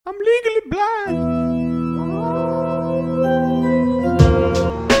I'm legally blind.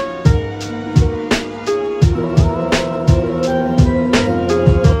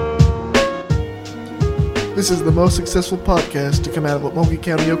 This is the most successful podcast to come out of Okmulgee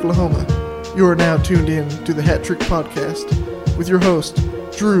County, Oklahoma. You are now tuned in to the Hat Trick Podcast with your host,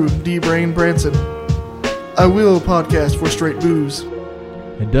 Drew D. Brain Branson. I will podcast for straight booze.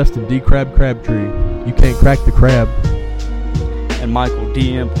 And Dustin D. Crabtree. You can't crack the crab. And Michael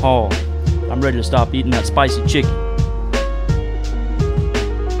D.M. Hall. I'm ready to stop eating that spicy chicken.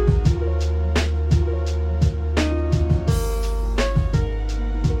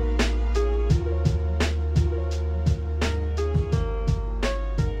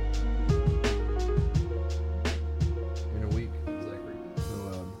 In a week, exactly.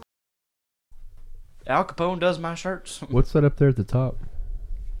 So, Al Capone does my shirts. what's that up there at the top?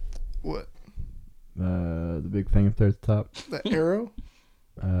 What? The big thing up there at the top? That arrow?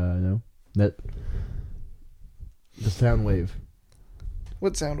 No. The sound wave.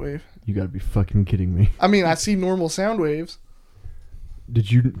 What sound wave? You gotta be fucking kidding me. I mean, I see normal sound waves.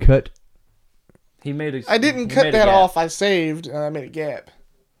 Did you cut? He made a. I didn't he cut made a that gap. off. I saved, and I made a gap.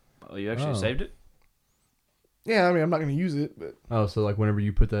 Oh, you actually Oh. saved it? Yeah, I mean, I'm not going to use it, but Oh, so like whenever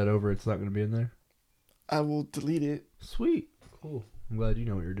you put that over, it's not gonna be in there? I will delete it. Sweet. Cool. I'm glad you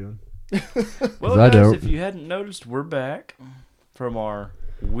know what you're doing. Well, I guys, don't. if you hadn't noticed, we're back from our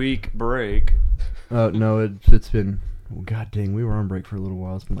week break. Oh, no, it's been... Well, God dang, we were on break for a little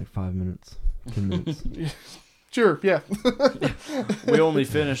while. It's been like 5 minutes. 10 minutes. Sure, yeah. We only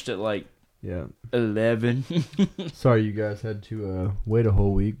finished at like Yeah. 11. Sorry you guys had to wait a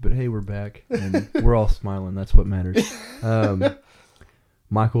whole week, but hey, we're back. And we're all smiling. That's what matters.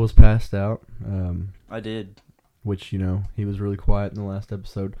 Michael was passed out. I did. Which, you know, he was really quiet in the last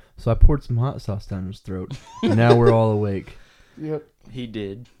episode. So I poured some hot sauce down his throat. And now we're all awake. Yep. He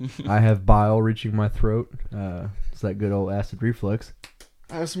did. I have bile reaching my throat. It's that good old acid reflux.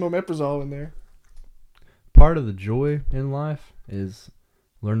 I have some omeprazole in there. Part of the joy in life is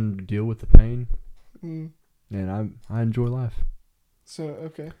learning to deal with the pain. Mm. And I enjoy life. So,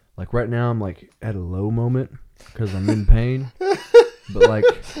 okay. Like right now, I'm like at a low moment because I'm in pain. But like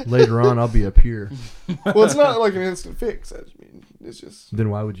later on, I'll be up here. Well, it's not like an instant fix. I mean, it's just Then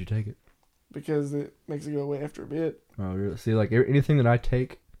why would you take it? because it makes it go away after a bit. Oh, really? See, like anything that I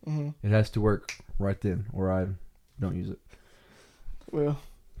take, Mm-hmm. it has to work right then, or I don't use it. Well,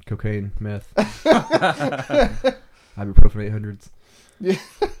 Cocaine, meth, ibuprofen 800s. yeah.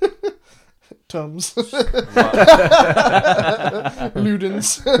 Tums.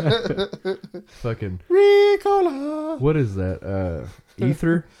 Ludens. Fucking Ricola. what is that?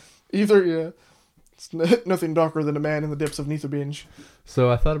 Ether. Either, yeah. It's nothing darker than a man in the depths of neither binge.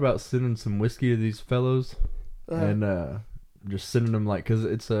 So I thought about sending some whiskey to these fellows, and just sending them like, cause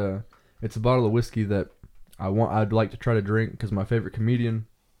it's a bottle of whiskey that I'd like to try to drink because my favorite comedian.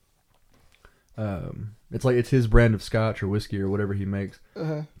 It's his brand of scotch or whiskey or whatever he makes.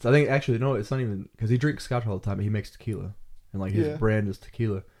 Uh-huh. So I think actually no, it's not even because he drinks scotch all the time. But he makes tequila, and like his brand is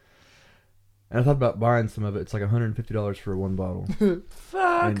tequila. And I thought about buying some of it. It's like $150 for one bottle,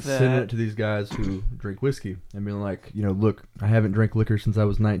 Fuck and that. sending it to these guys who drink whiskey, and being like, you know, look, I haven't drank liquor since I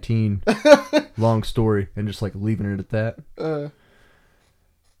was 19. Long story, and just like leaving it at that.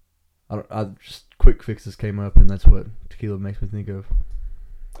 I just quick fixes came up, and that's what tequila makes me think of.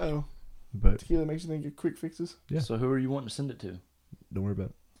 Oh, But tequila makes you think of quick fixes. Yeah. So who are you wanting to send it to? don't worry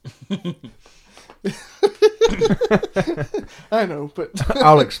about I know, but it.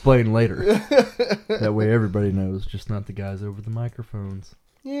 I'll explain later. That way everybody knows, just not the guys over the microphones.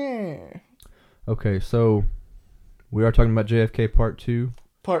 yeah. Okay, so we are talking about JFK Part 2.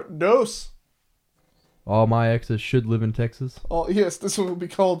 Part dos. All my exes should live in Texas. Yes, this one will be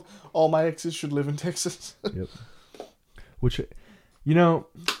called "All My Exes Should Live in Texas." Yep. Which, you know,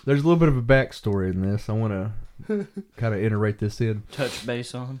 there's a little bit of a backstory in this. I want to kind of iterate this in. Touch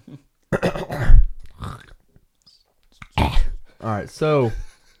base on. All right, so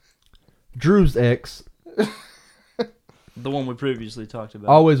Drew's ex The one we previously talked about.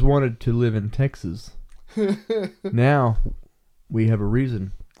 always wanted to live in Texas. Now we have a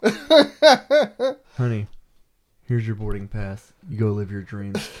reason. Honey, here's your boarding pass. You go live your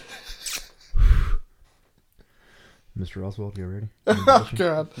dreams. Mr. Oswald, you ready? Oh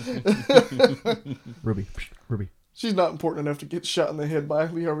God, Ruby. she's not important enough to get shot in the head by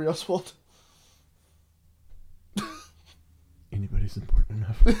Lee Harvey Oswald. Anybody's important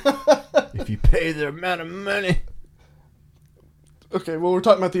enough. If you pay the amount of money. Okay, well, we're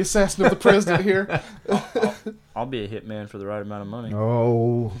talking about the assassin of the president here. I'll be a hitman for the right amount of money.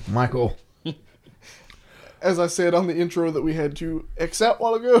 Oh, Michael. as I said on the intro that we had to X out a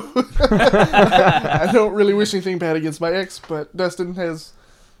while ago, I don't really wish anything bad against my ex, but Dustin has...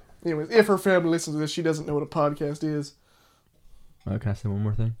 Anyways, if her family listens to this, she doesn't know what a podcast is. Can I say one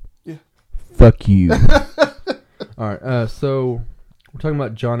more thing? Yeah. Fuck you. All right. So we're talking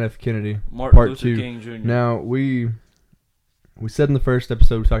about John F. Kennedy, Martin part Luther 2. King Jr. Now we said in the first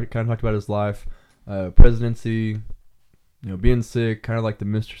episode we kind of talked about his life, presidency, being sick, kind of like the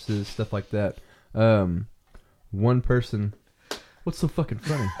mistresses, stuff like that. One person. What's so fucking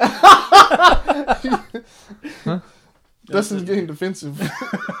funny? Huh? Dustin's getting defensive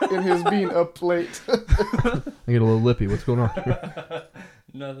in his being up late. I get a little lippy. What's going on?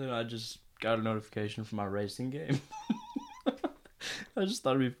 Nothing. I just got a notification from my racing game. I just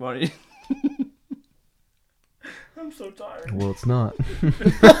thought it'd be funny. I'm so tired. Well, it's not.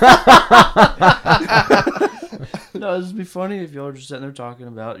 No, it'd just be funny if y'all are just sitting there talking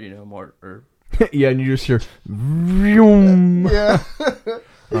about, more or. Yeah, and you just hear. Vroom. Yeah.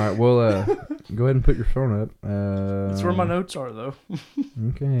 All right. Well, go ahead and put your phone up. That's where my notes are, though.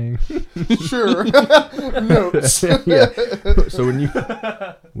 Okay. Sure. Notes. Yeah. So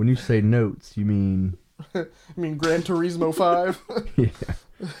when you say notes, you mean? I mean Gran Turismo 5. Yeah.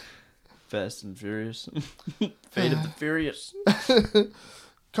 Fast and Furious. Fate of the Furious.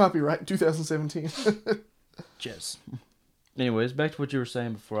 Copyright 2017. Yes. Anyways, back to what you were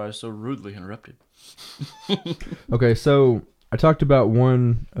saying before I was so rudely interrupted. Okay, so I talked about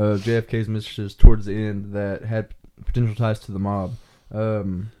one of JFK's mistresses towards the end that had potential ties to the mob.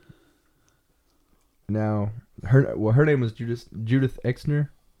 Now, her name was Judith Exner.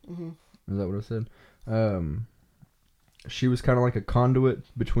 Mm-hmm. Is that what I said? She was kind of like a conduit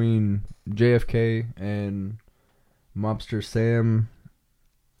between JFK and mobster Sam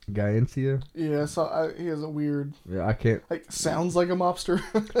Gaincia. Yeah, he has a weird... Yeah, I can't... sounds like a mobster.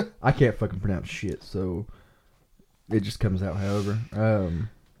 I can't fucking pronounce shit, so it just comes out however.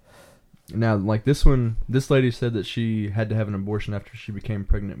 Now, like this lady said that she had to have an abortion after she became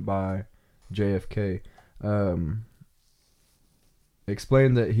pregnant by JFK.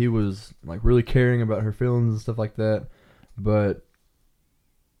 Explained that he was like really caring about her feelings and stuff like that, but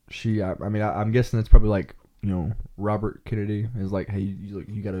I'm guessing it's probably like, Robert Kennedy is like, hey,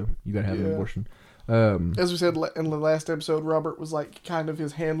 you gotta have an abortion. As we said in the last episode, Robert was like kind of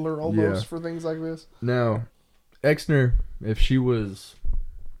his handler almost for things like this. Now, Exner, if she was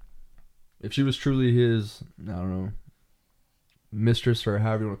truly his, I don't know, mistress or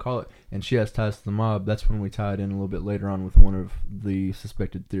however you want to call it, and she has ties to the mob, that's when we tie it in a little bit later on with one of the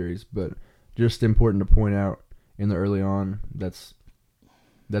suspected theories. But just important to point out in the early on, that's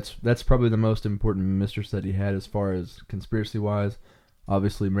probably the most important mistress that he had as far as conspiracy wise.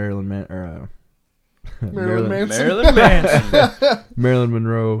 Obviously, Marilyn Manson. Marilyn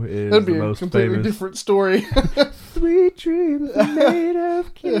Monroe is That'd be the most a completely famous. different story. Sweet dreams are made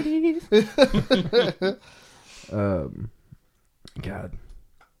of kitties. God,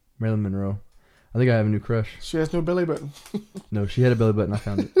 Marilyn Monroe. I think I have a new crush. She has no belly button. No, she had a belly button. I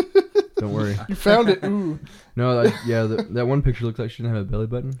found it. Don't worry. You found it. Ooh. No, that one picture looks like she didn't have a belly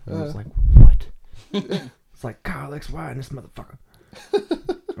button. I was like, what? It's like Kyle XY and this motherfucker.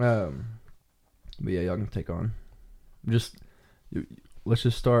 But yeah, y'all can take on. Let's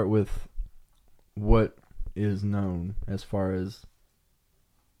just start with what is known as far as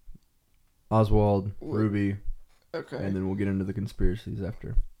Oswald, Ruby, okay, and then we'll get into the conspiracies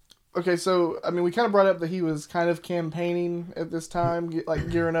after. Okay, so we kind of brought up that he was kind of campaigning at this time,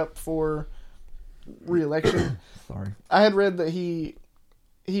 gearing up for re-election. Sorry, I had read that he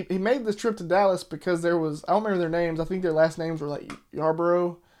made this trip to Dallas because there was, I don't remember their names. I think their last names were like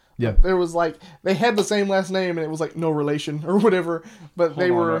Yarborough. Yeah. There was they had the same last name and it was like no relation or whatever. But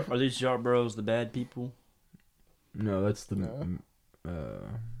Hold on, are these Yarboroughs the bad people? No, that's the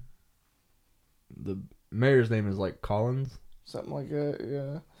mayor's name is like Collins. Something like that.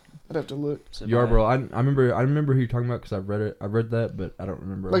 Yeah. I'd have to look. Yarborough. I remember who you're talking about because I've read it. I've read that, but I don't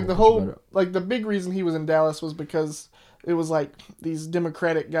remember. The big reason he was in Dallas was because it was like these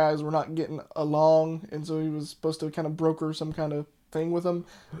Democratic guys were not getting along, and so he was supposed to kind of broker some kind of thing with them.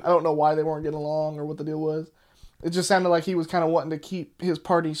 I don't know why they weren't getting along or what the deal was. It just sounded like he was kind of wanting to keep his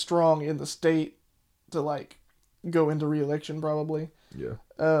party strong in the state to go into re-election probably. Yeah.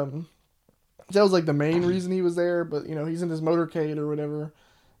 That was the main reason he was there, but he's in his motorcade or whatever.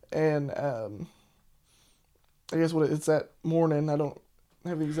 And I guess it's that morning. I don't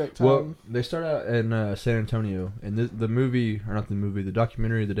have the exact time. Well, they start out in San Antonio, and the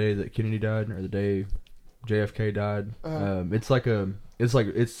documentary, the day that Kennedy died, or the day JFK died.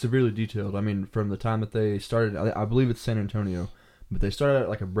 It's severely detailed. I mean, from the time that they started, I believe it's San Antonio, but they started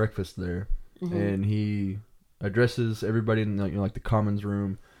at a breakfast there, mm-hmm. and he addresses everybody in the, like the Commons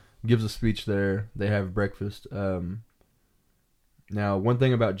room, gives a speech there. They have breakfast. Now, one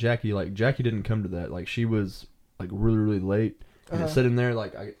thing about Jackie, like Jackie didn't come to that. Like she was like really really late, and it said in there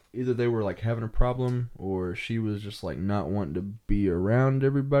like either they were like having a problem or she was just like not wanting to be around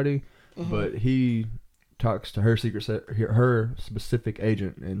everybody. But he talks to her her specific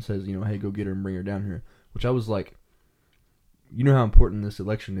agent and says, hey, go get her and bring her down here. Which I was like, you know how important this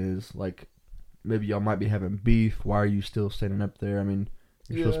election is. Like, maybe y'all might be having beef. Why are you still standing up there? I mean,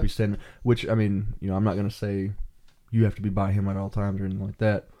 you're supposed to be standing. Which, I mean, I'm not gonna say you have to be by him at all times or anything like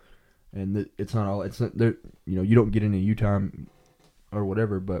that. And it's not all. It's not there. You don't get any U time or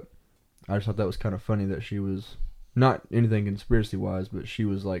whatever. But I just thought that was kind of funny that she was not anything conspiracy wise, but she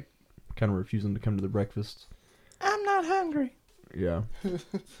was like kind of refusing to come to the breakfast. I'm not hungry. Yeah,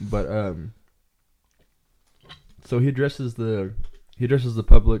 but so he addresses the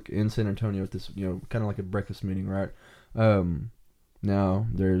public in San Antonio at this kind of like a breakfast meeting, right? Now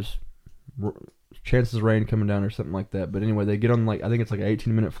there's chances of rain coming down or something like that. But anyway, they get on I think it's like an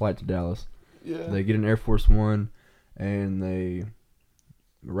 18-minute flight to Dallas. Yeah. They get in Air Force One, and they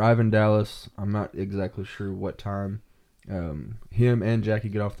arrive in Dallas. I'm not exactly sure what time. Him and Jackie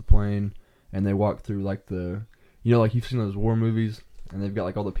get off the plane, and they walk through like the, like you've seen those war movies, and they've got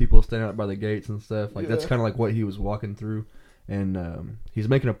like all the people standing out by the gates and stuff. Like that's kind of like what he was walking through, and he's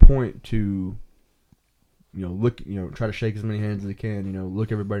making a point to, look, try to shake as many hands as he can.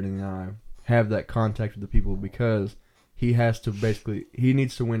 Look everybody in the eye, have that contact with the people because he has to he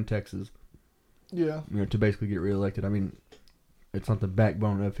needs to win Texas. Yeah. To basically get reelected. I mean, it's not the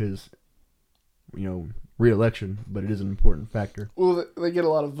backbone of his, re-election, but it is an important factor. Well, they get a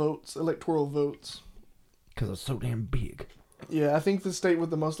lot of votes, electoral votes. Because it's so damn big. Yeah, I think the state with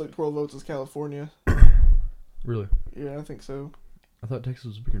the most electoral votes is California. Really? Yeah, I think so. I thought Texas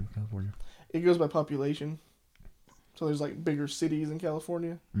was bigger than California. It goes by population. So there's like bigger cities in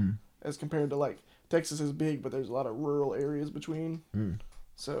California as compared to like Texas is big, but there's a lot of rural areas between.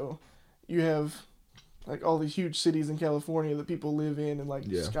 So you have like all these huge cities in California that people live in and like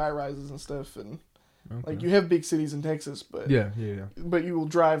sky rises and stuff, and like you have big cities in Texas, but but you will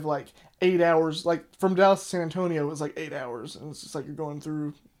drive like 8 hours, like from Dallas to San Antonio it's like 8 hours, and it's just like you're going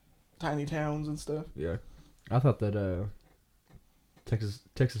through tiny towns and stuff. Yeah, I thought that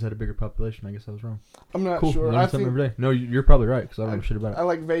Texas had a bigger population. I guess I was wrong. I'm not cool. sure. I think every day. No, you're probably right because I don't know shit about it. I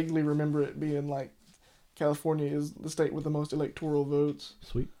like vaguely remember it being like California is the state with the most electoral votes.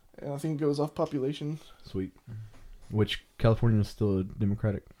 Sweet. And I think it goes off population. Sweet. Which California is still a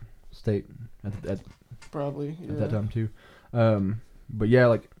Democratic state at probably at that time too. But yeah,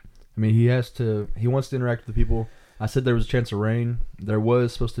 like I mean, he wants to interact with the people. I said there was a chance of rain. There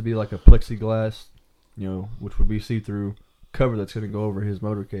was supposed to be like a plexiglass, which would be see-through cover that's going to go over his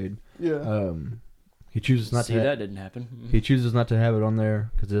motorcade. Yeah. He chooses not to. That didn't happen. He chooses not to have it on there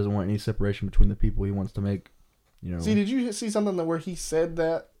because he doesn't want any separation between the people. He wants to make, See, did you see something where he said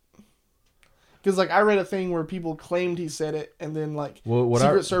that? Because like I read a thing where people claimed he said it, and then like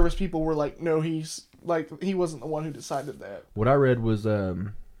Secret Service people were like, no, he wasn't the one who decided that. What I read was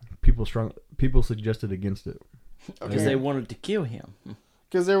people suggested against it because they wanted to kill him.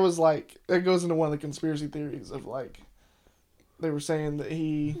 Because there was like that goes into one of the conspiracy theories of like they were saying that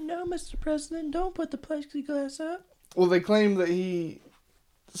No, Mr. President, don't put the plexiglass up. Well, they claim that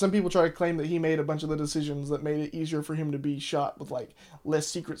some people try to claim that he made a bunch of the decisions that made it easier for him to be shot with like less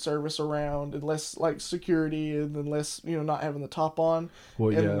Secret Service around and less like security and then less, not having the top on.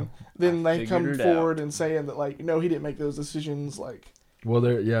 Well, and then they come forward and saying that like, no, he didn't make those decisions. Like, well,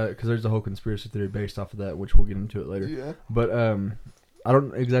 because there's a whole conspiracy theory based off of that, which we'll get into it later. Yeah. But I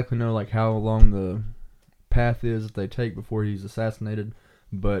don't exactly know like how long the path is that they take before he's assassinated,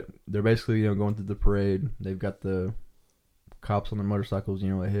 but they're basically going through the parade. They've got the cops on their motorcycles,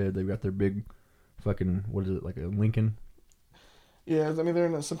 ahead. They've got their big fucking, what is it, like a Lincoln? Yeah, I mean they're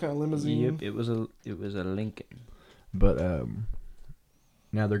in some kind of limousine. Yep, it was a Lincoln. But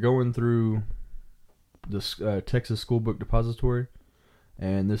now they're going through the Texas School Book Depository,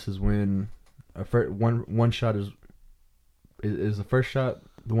 and this is when one shot is the first shot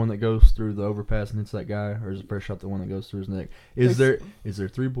the one that goes through the overpass and hits that guy, or is the first shot the one that goes through his neck? Is there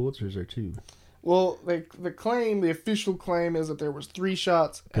 3 bullets or is there 2? Well, the official claim is that there was 3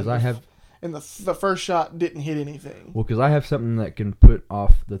 shots. Because and the first shot didn't hit anything. Well, because I have something that can put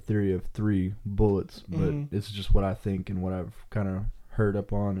off the theory of 3 bullets, but it's just what I think and what I've kind of heard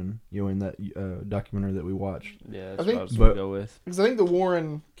up on, and in that documentary that we watched. Yeah, that's what I was going to go with. Because I think the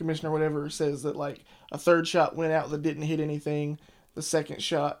Warren Commission or whatever says that like a 3rd shot went out that didn't hit anything. The 2nd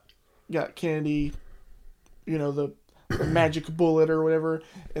shot got Kennedy, the magic bullet or whatever,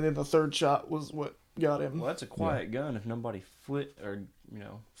 and then the 3rd shot was what got him. Well, that's a quiet gun if nobody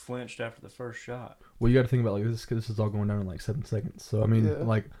flinched after the first shot. Well, you got to think about like this. 'Cause this is all going down in like 7 seconds. So I mean, Yeah.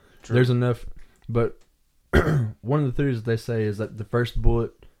 like, True. there's enough. But one of the theories that they say is that the first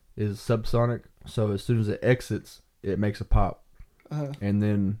bullet is subsonic. So as soon as it exits, it makes a pop, and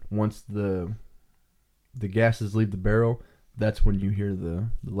then once the gases leave the barrel, that's when you hear the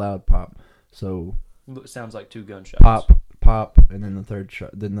loud pop. So It sounds like 2 gunshots. pop, and then the third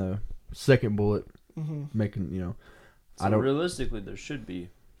shot, then the second bullet making, So realistically, there should be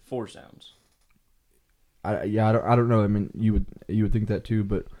 4 sounds. I don't know. I mean, you would think that too,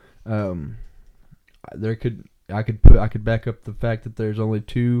 but I could back up the fact that there's only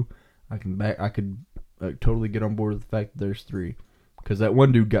 2. I could totally get on board with the fact that there's 3, because that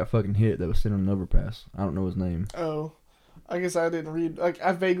one dude got fucking hit that was sitting on an overpass. I don't know his name. Oh, I guess I didn't read. Like,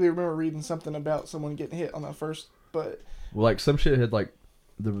 I vaguely remember reading something about someone getting hit on that first, but Well, like some shit had like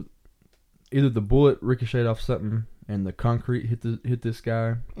either the bullet ricocheted off something and the concrete hit this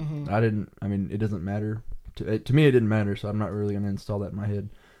guy. I mean, it doesn't matter to me. It didn't matter, so I'm not really gonna install that in my head.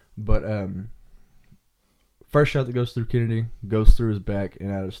 But first shot that goes through Kennedy goes through his back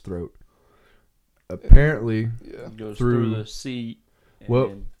and out his throat. Apparently, It goes through the seat.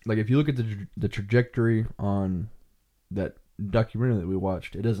 Like if you look at the trajectory on that documentary that we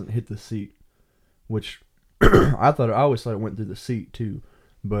watched, it doesn't hit the seat, which I always thought it went through the seat too.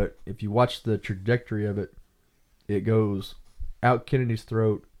 But if you watch the trajectory of it, it goes out Kennedy's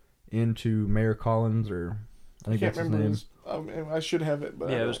throat into Mayor Collins, or I think that's his name. I should have it, but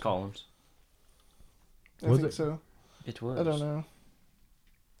Yeah, it was Collins. I think so. It was. I don't know.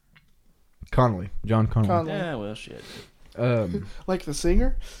 John Connolly. Yeah, well, shit. Like the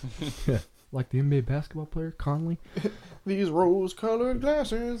singer? Like the NBA basketball player, Conley. These rose-colored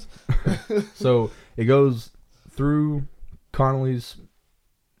glasses. So it goes through Connolly's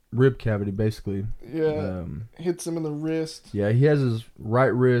rib cavity, basically. Yeah. Hits him in the wrist. Yeah, he has his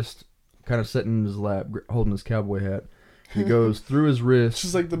right wrist kind of sitting in his lap, holding his cowboy hat. He goes through his wrist. Which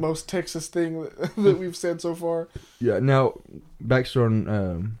is like the most Texas thing that we've said so far. Yeah, now, backstory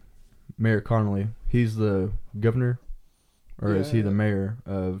on Mayor Connolly. He's the governor, or is he the mayor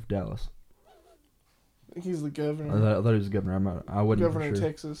of Dallas? He's the governor. I thought he was the governor. I wasn't governor for sure.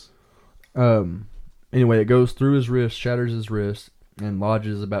 of Texas. Anyway, it goes through his wrist, shatters his wrist, and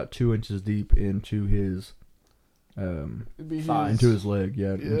lodges about 2 inches deep into his thigh, into his leg,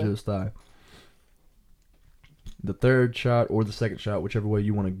 into his thigh. The third shot or the second shot, whichever way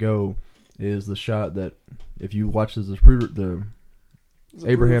you want to go, is the shot that if you watch the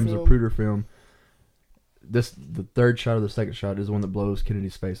Abraham Zapruder film, the third shot or the second shot is the one that blows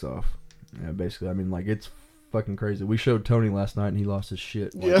Kennedy's face off. Yeah, basically, I mean, like, it's fucking crazy. We showed Tony last night and he lost his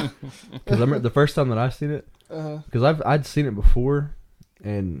shit. Like, because I remember the first time that I seen it, because I'd seen it before,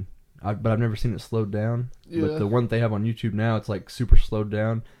 but I've never seen it slowed down. Yeah. But the one they have on YouTube now, it's like super slowed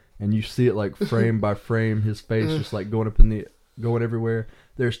down, and you see it like frame by frame, his face just like going everywhere.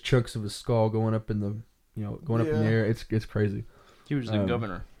 There's chunks of his skull going up in the up in the air. It's crazy. He was the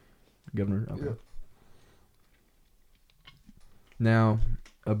governor. Governor. Okay. Yeah. Now,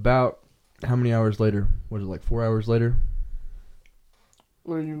 about how many hours later? Was it like 4 hours later?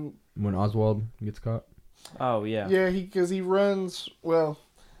 When Oswald gets caught? Oh, yeah. Yeah, because he runs,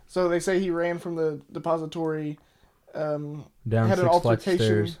 so they say he ran from the depository, down had 6 an flights of altercation.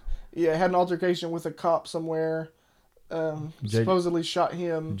 stairs. Yeah, had an altercation with a cop somewhere, supposedly shot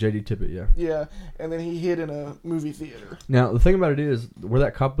him. J.D. Tippett, yeah. Yeah, and then he hid in a movie theater. Now, the thing about it is, where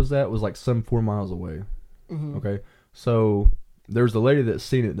that cop was at was like some 4 miles away. Mm-hmm. Okay? So, there was a lady that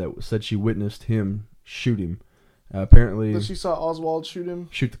seen it that said she witnessed him shoot him. Apparently... That she saw Oswald shoot him?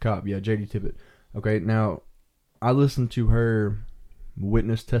 Shoot the cop, yeah, J.D. Tippett. Okay, now, I listened to her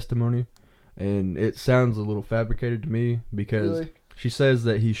witness testimony, and it sounds a little fabricated to me, because she says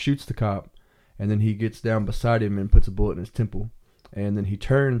that he shoots the cop, and then he gets down beside him and puts a bullet in his temple, and then he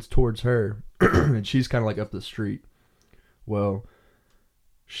turns towards her, and she's kind of like up the street. Well,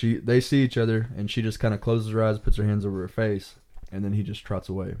 they see each other, and she just kind of closes her eyes, puts her hands over her face, and then he just trots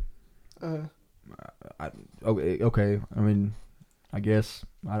away. Okay. I mean, I guess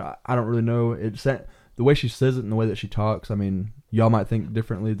I don't really know. The way she says it and the way that she talks. I mean, y'all might think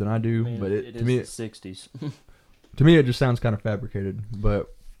differently than I do, but to me, it's the 60s. To me, it just sounds kind of fabricated.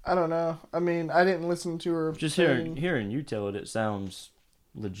 But I don't know. I mean, I didn't listen to her. Just hearing you tell it, it sounds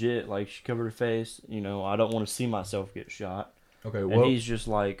legit. Like, she covered her face. I don't want to see myself get shot. Okay, well, and he's just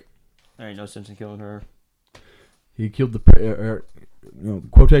like, there ain't no sense in killing her. He killed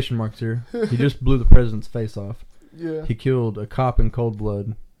quotation marks here. He just blew the president's face off. Yeah. He killed a cop in cold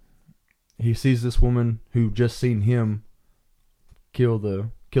blood. He sees this woman who just seen him kill the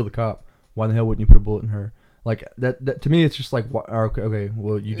cop, Why the hell wouldn't you put a bullet in her? Like that to me, it's just like, okay,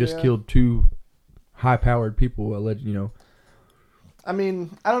 well, you just killed two high-powered people. I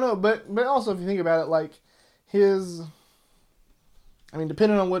mean, I don't know, but also if you think about it, like depending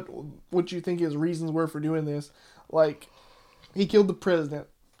on what you think his reasons were for doing this, like he killed the president.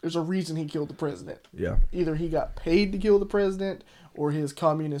 There's a reason he killed the president. Yeah. Either he got paid to kill the president or his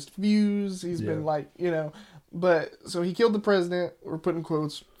communist views. He's been but so he killed the president, we're putting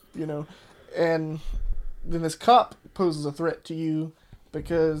quotes, and then this cop poses a threat to you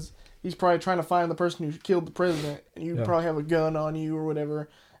because he's probably trying to find the person who killed the president, and you probably have a gun on you or whatever,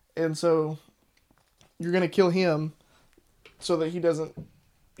 and so you're going to kill him so that he doesn't,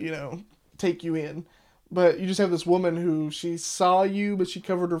 take you in. But you just have this woman who she saw you, but she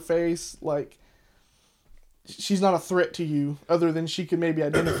covered her face. Like, she's not a threat to you other than she could maybe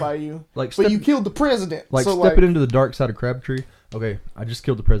identify you. But you killed the president. Like, so stepping into the dark side of Crabtree. Okay, I just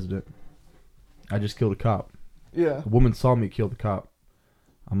killed the president. I just killed a cop. Yeah. The woman saw me kill the cop.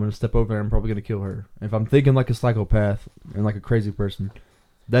 I'm going to step over there and I'm probably going to kill her. If I'm thinking like a psychopath and like a crazy person,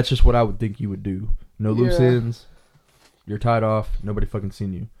 that's just what I would think you would do. No loose ends. You're tied off. Nobody fucking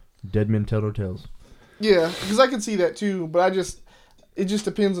seen you. Dead men tell no tales. Yeah, because I can see that too, but it just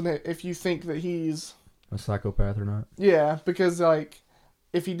depends on if you think that he's a psychopath or not. Yeah, because like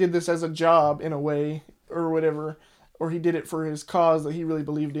if he did this as a job in a way or whatever, or he did it for his cause that he really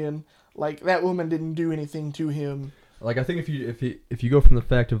believed in, like that woman didn't do anything to him. Like I think if you go from the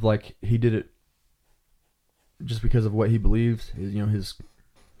fact of like he did it just because of what he believes, his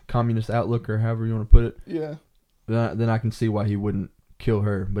communist outlook or however you want to put it. Yeah. Then I can see why he wouldn't kill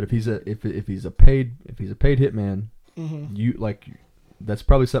her. But if he's a paid hitman, that's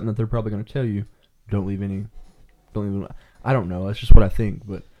probably something that they're probably going to tell you. Don't leave. I don't know. That's just what I think.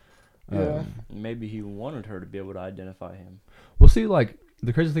 But maybe he wanted her to be able to identify him. Well, see, like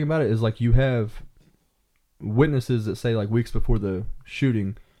the crazy thing about it is like you have witnesses that say like weeks before the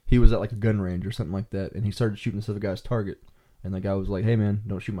shooting he was at like a gun range or something like that, and he started shooting this other guy's target, and the guy was like, "Hey man,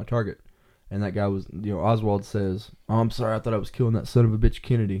 don't shoot my target." And that guy was, Oswald says, "Oh, I'm sorry, I thought I was killing that son of a bitch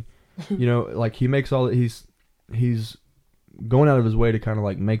Kennedy." Like he makes all that he's going out of his way to kind of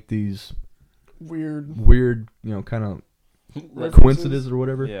like make these weird, kind of coincidences or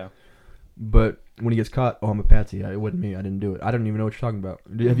whatever. Yeah. But when he gets caught, oh, I'm a patsy. It wasn't me. I didn't do it. I don't even know what you're talking about.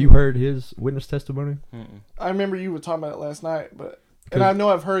 Have you heard his witness testimony? Mm-mm. I remember you were talking about it last night, and I know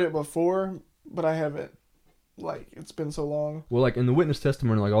I've heard it before, but I haven't. Like, it's been so long. Well, like, in the witness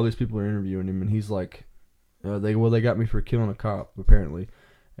testimony, like, all these people are interviewing him, and he's like, they got me for killing a cop, apparently.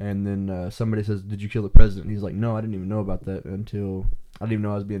 And then somebody says, did you kill the president? And he's like, no, I didn't even know about that until, I didn't even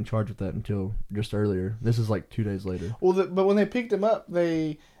know I was being charged with that until just earlier. This is like 2 days later. Well, but when they picked him up,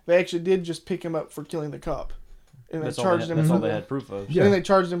 they actually did just pick him up for killing the cop. And they charged him. That's all they had proof of. Yeah. And then they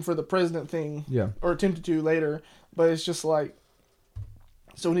charged him for the president thing. Yeah. Or attempted to later. But it's just like,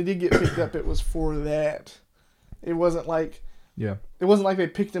 so when he did get picked up, it was for that. It wasn't like, yeah. It wasn't like they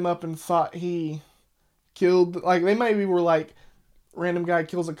picked him up and thought he killed, like they maybe were like, random guy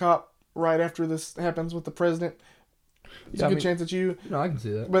kills a cop right after this happens with the president. It's a good chance that you. No, I can see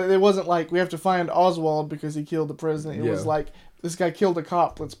that. But it wasn't like we have to find Oswald because he killed the president. It was like this guy killed a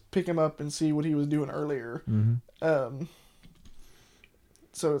cop. Let's pick him up and see what he was doing earlier. Mm-hmm.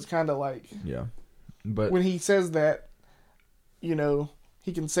 So it's kind of like but when he says that,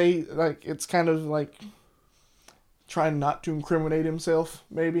 he can say like it's kind of like trying not to incriminate himself,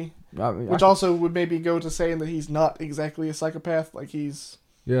 maybe. Which also would maybe go to saying that he's not exactly a psychopath, like he's...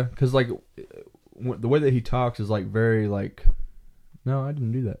 Yeah, because, like, the way that he talks is, like, very, like, no, I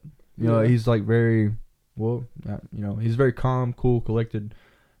didn't do that. He's, like, very, he's very calm, cool, collected,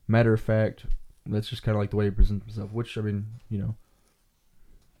 matter of fact. That's just kind of like the way he presents himself, which, I mean,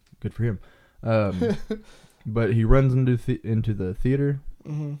 good for him. But he runs into the theater,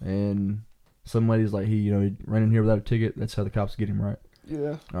 and... Some lady's like, he ran in here without a ticket. That's how the cops get him, right?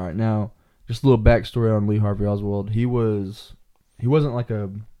 Yeah. All right, now, just a little backstory on Lee Harvey Oswald. He wasn't like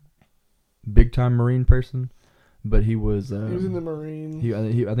a big-time Marine person, but he was... he was in the Marines.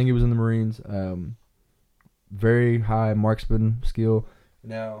 I think he was in the Marines. Very high marksman skill.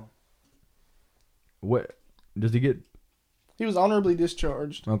 Now, what... Does he get... He was honorably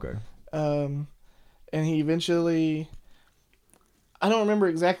discharged. Okay. And he eventually... I don't remember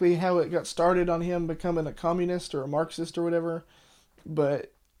exactly how it got started on him becoming a communist or a Marxist or whatever,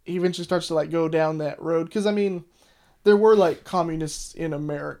 but he eventually starts to like go down that road. Because, I mean, there were like communists in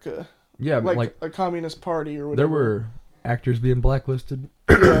America. Yeah, like a communist party or whatever. There were actors being blacklisted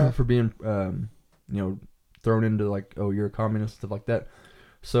for being, thrown into like, oh, you're a communist, stuff like that.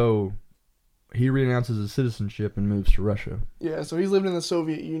 So, he renounces his citizenship and moves to Russia. Yeah, so he's lived in the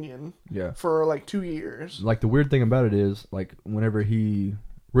Soviet Union Yeah. for like 2 years. Like, the weird thing about it is, like, whenever he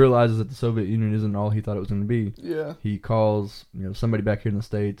realizes that the Soviet Union isn't all he thought it was going to be, Yeah. he calls, somebody back here in the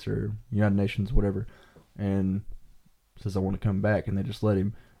States or United Nations, whatever, and says, I want to come back, and they just let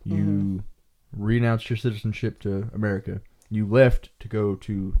him. You renounced your citizenship to America. You left to go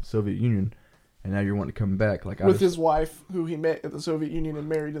to the Soviet Union, and now you're wanting to come back. Like, With his wife, who he met at the Soviet Union and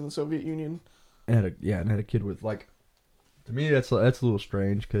married in the Soviet Union. and had a kid with, like, to me that's a little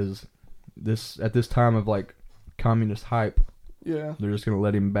strange, because at this time of, like, communist hype, Yeah. they're just gonna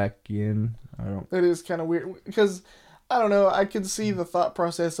let him back in. I don't. That is kind of weird, because, I don't know, I could see the thought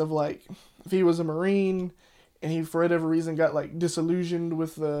process of, like, if he was a Marine, and he, for whatever reason, got, like, disillusioned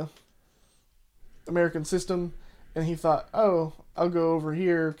with the American system, and he thought, oh, I'll go over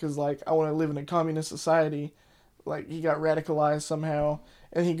here, because, like, I want to live in a communist society. Like, he got radicalized somehow,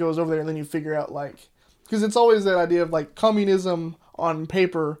 and he goes over there, and then you figure out, like, because it's always that idea of, like, communism on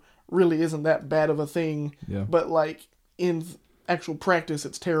paper really isn't that bad of a thing, Yeah. but, like, in actual practice,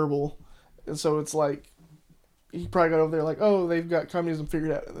 it's terrible. And so it's like, he probably got over there like, oh, they've got communism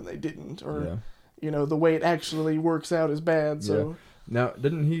figured out, and then they didn't. Or, the way it actually works out is bad, so... Now,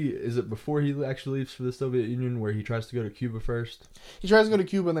 is it before he actually leaves for the Soviet Union where he tries to go to Cuba first? He tries to go to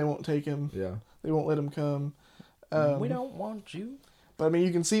Cuba, and they won't take him. Yeah. They won't let him come. We don't want you. But, I mean,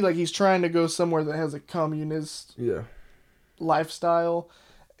 you can see, like, he's trying to go somewhere that has a communist lifestyle.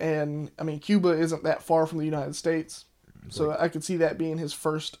 And, I mean, Cuba isn't that far from the United States. So like I could see that being his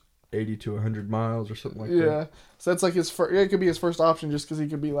first... 80 to 100 miles or something like that. Yeah. So that's like his first... It could be his first option, just because he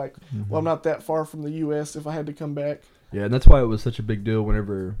could be like, well, I'm not that far from the U.S. if I had to come back. Yeah, and that's why it was such a big deal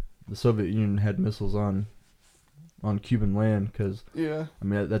whenever the Soviet Union had missiles on Cuban land, because, I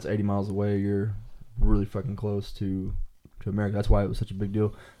mean, that's 80 miles away. You're really fucking close to America. That's why it was such a big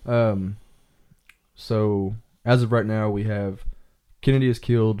deal. So, as of right now, we have Kennedy is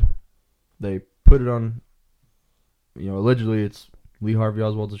killed. They put it on, allegedly it's Lee Harvey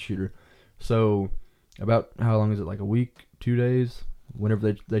Oswald's a shooter. So, about how long is it? Like a week, 2 days?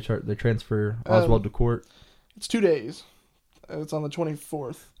 Whenever they transfer Oswald to court. It's 2 days. It's on the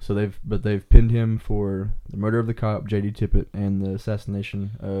 24th. So they've pinned him for the murder of the cop J.D. Tippit and the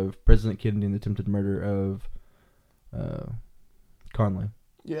assassination of President Kennedy and the attempted murder of Conley.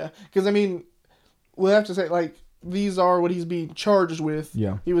 Yeah, because I mean, we'll have to say, like, these are what he's being charged with.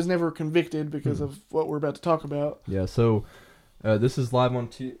 Yeah. He was never convicted because of what we're about to talk about. Yeah. So this is live on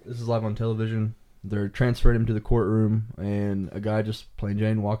television. They're transferring him to the courtroom, and a guy just plain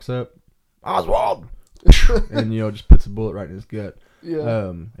Jane walks up, Oswald, and just puts a bullet right in his gut.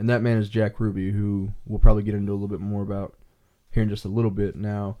 Yeah. And that man is Jack Ruby, who we'll probably get into a little bit more about here in just a little bit.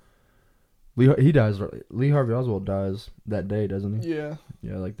 Now, Lee Harvey Oswald dies that day, doesn't he? Yeah.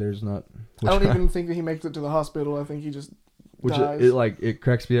 Yeah, like there's not. I don't even think that he makes it to the hospital. I think he just dies. It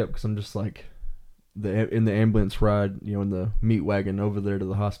cracks me up because I'm just like, in the ambulance ride, in the meat wagon over there to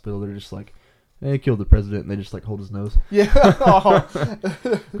the hospital, they're just like, hey, killed the president, and they just like hold his nose. Yeah.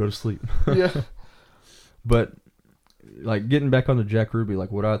 Go to sleep. Yeah. But like getting back onto Jack Ruby,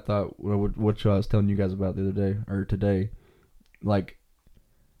 like what I thought, what I was telling you guys about the other day or today, like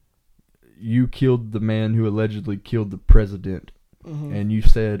you killed the man who allegedly killed the president, and you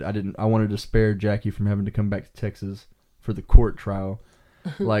said I wanted to spare Jackie from having to come back to Texas for the court trial.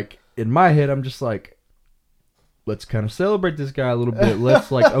 Like in my head, I'm just like, let's kind of celebrate this guy a little bit.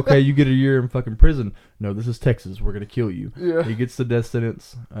 Let's like, okay, you get a year in fucking prison. No, this is Texas. We're gonna kill you. Yeah. He gets the death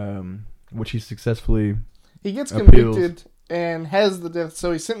sentence, which he successfully. He gets appeals. convicted and has the death,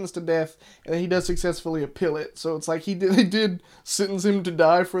 so he's sentenced to death, and then he does successfully appeal it. So it's like they did sentence him to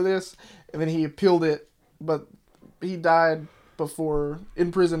die for this, and then he appealed it, but he died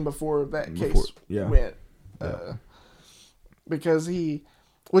in prison before that case went. Because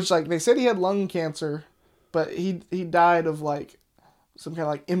which like they said he had lung cancer, but he died of like some kind of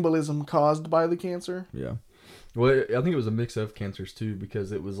like embolism caused by the cancer. Yeah. Well, I think it was a mix of cancers too,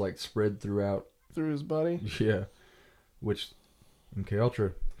 because it was like spread throughout. Through his body. Yeah. Which, MK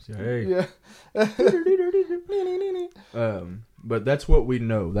Ultra. CIA. Yeah. But that's what we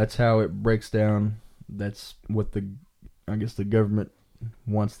know. That's how it breaks down. That's what the government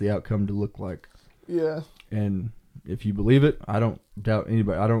wants the outcome to look like. Yeah. And if you believe it, I don't doubt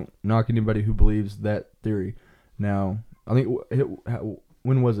anybody. I don't knock anybody who believes that theory. Now, I think,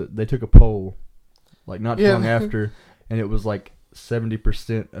 when was it? They took a poll, like not too long after, and it was like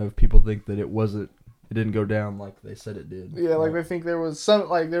 70% of people think that it didn't go down like they said it did. Yeah, like they think there was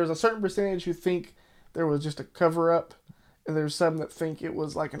a certain percentage who think there was just a cover up, and there's some that think it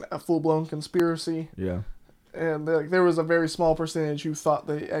was like a full blown conspiracy. Yeah. And there was a very small percentage who thought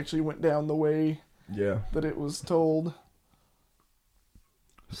they actually went down the way that it was told.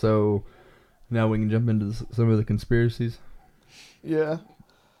 So now we can jump into some of the conspiracies. Yeah.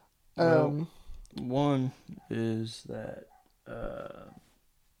 One is that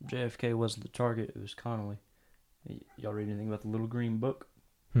JFK wasn't the target; it was Connolly. Y'all read anything about the Little Green Book?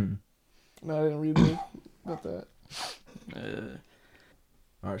 No, I didn't read anything about that.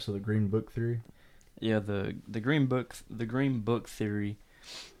 All right, so the Green Book theory. Yeah, the Green Book theory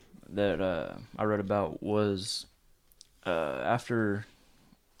that I read about was after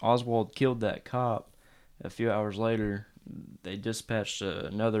Oswald killed that cop, a few hours later, they dispatched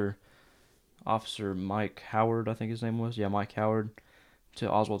another officer, Mike Howard, I think his name was. Yeah, Mike Howard, to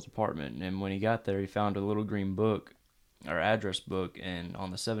Oswald's apartment. And when he got there, he found a little green book, or address book, and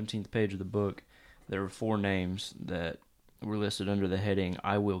on the 17th page of the book, there were 4 names that were listed under the heading,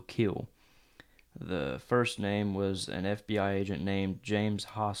 I Will Kill. The first name was an FBI agent named James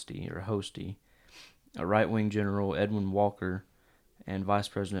Hosty, a right-wing general, Edwin Walker, and Vice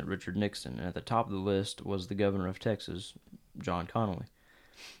President Richard Nixon. And at the top of the list was the governor of Texas, John Connally.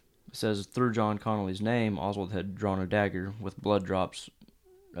 It says, through John Connally's name, Oswald had drawn a dagger with blood drops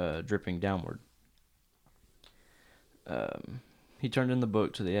dripping downward. He turned in the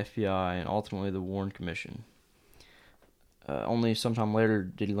book to the FBI and ultimately the Warren Commission. Only sometime later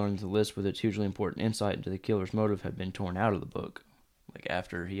did he learn that the list with its hugely important insight into the killer's motive had been torn out of the book. Like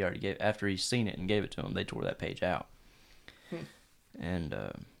after he's seen it and gave it to him, they tore that page out. And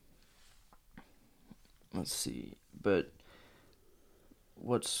let's see. But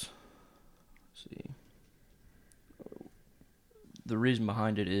the reason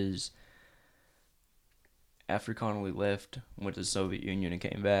behind it is after Connally left, went to the Soviet Union and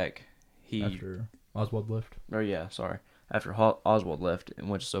came back. After Oswald left? After Oswald left and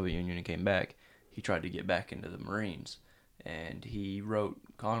went to the Soviet Union and came back, he tried to get back into the Marines. And he wrote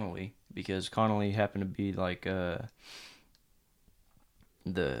Connally because Connally happened to be like the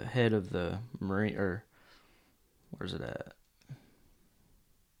head of the Marine, or where's it at?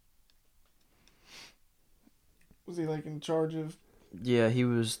 Was he like in charge of? Yeah, he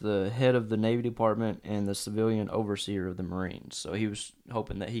was the head of the Navy Department and the civilian overseer of the Marines. So he was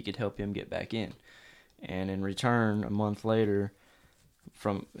hoping that he could help him get back in. And in return, a month later,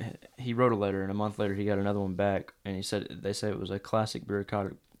 he wrote a letter, and a month later he got another one back, and they said it was a classic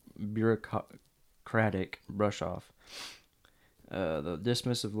bureaucratic brush off. The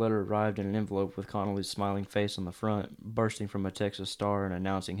dismissive letter arrived in an envelope with Connally's smiling face on the front, bursting from a Texas star and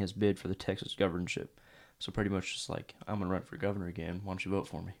announcing his bid for the Texas governorship. So pretty much just like, I'm going to run for governor again. Why don't you vote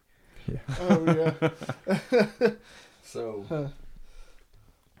for me? Yeah. Oh, yeah. So.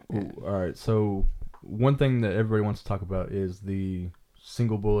 All right. So one thing that everybody wants to talk about is the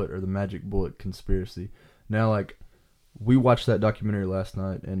single bullet or the magic bullet conspiracy. Now, like, we watched that documentary last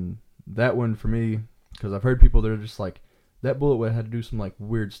night, and that one for me, because I've heard people that are just like, that bullet would have had to do some like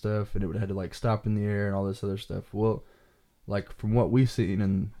weird stuff, and it would have had to like stop in the air and all this other stuff. Well, like from what we've seen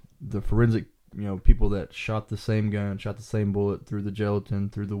and the forensic, people that shot the same gun, shot the same bullet through the gelatin,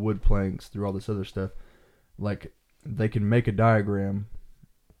 through the wood planks, through all this other stuff, like they can make a diagram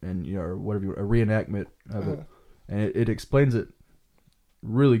and or whatever, a reenactment of it, and it explains it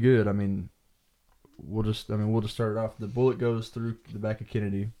really good. I mean, we'll just start it off. The bullet goes through the back of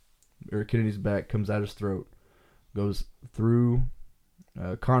Kennedy's back, comes out his throat, goes through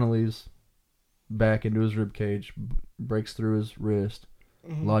Connally's back into his rib cage, breaks through his wrist,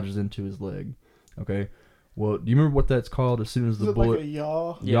 lodges into his leg. Okay. Well, do you remember what that's called? As soon as the bullet, like a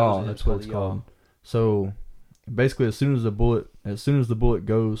yaw. Yaw. That's what it's called. So basically, as soon as the bullet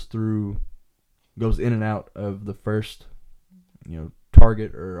goes in and out of the first,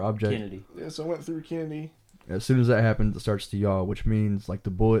 target or object. Kennedy. Yeah, so it went through Kennedy. As soon as that happens, it starts to yaw, which means like the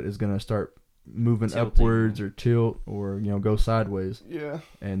bullet is gonna start moving Tilting. upwards or tilt or go sideways. Yeah.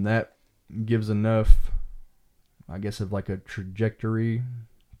 And that gives enough, I guess, of like a trajectory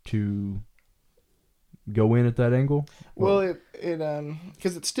to go in at that angle. Well, it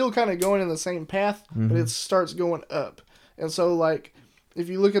because it's still kind of going in the same path, but it starts going up. And so, like, if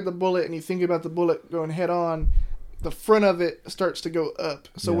you look at the bullet and you think about the bullet going head on, the front of it starts to go up.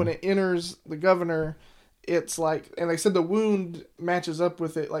 So when it enters the governor, it's like, and they said the wound matches up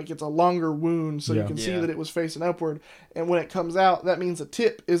with it, like it's a longer wound, so you can see that it was facing upward. And when it comes out, that means the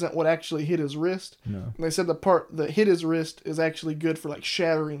tip isn't what actually hit his wrist. No. And they said the part that hit his wrist is actually good for like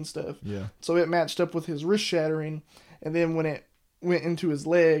shattering stuff. Yeah. So it matched up with his wrist shattering, and then when it went into his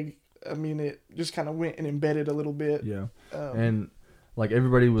leg, I mean, it just kind of went and embedded a little bit. Yeah. And like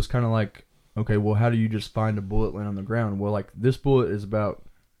everybody was kind of like, okay, well, how do you just find a bullet laying on the ground? Well, like this bullet is about,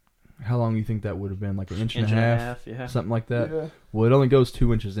 how long do you think that would have been? Like an inch and a and a half? half, yeah. Something like that? Yeah. Well, it only goes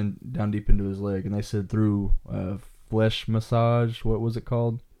 2 inches down deep into his leg, and they said through flesh massage. What was it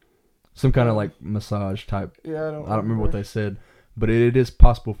called? Some kind of like massage type. Yeah, I don't remember what they said, but it is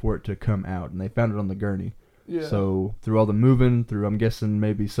possible for it to come out, and they found it on the gurney. Yeah. So through all the moving, I'm guessing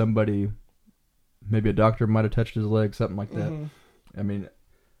maybe a doctor might have touched his leg, something like that. Mm-hmm. I mean,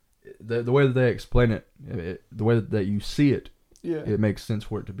 the way that they explain it, the way that you see it, Yeah. it makes sense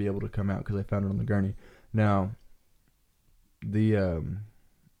for it to be able to come out because they found it on the gurney. Now, the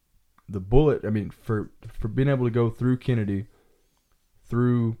bullet, I mean, for being able to go through Kennedy,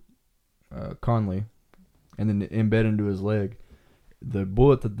 through Conley, and then embed into his leg, the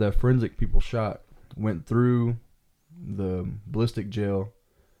bullet that the forensic people shot went through the ballistic gel,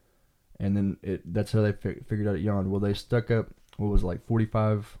 and then that's how they figured out it yawned. Well, they stuck up, what was it, like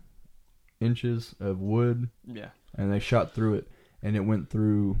 45 inches of wood, Yeah. and they shot through it, and it went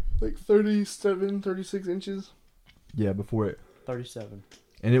through, Like 37, 36 inches. yeah, before it, 37.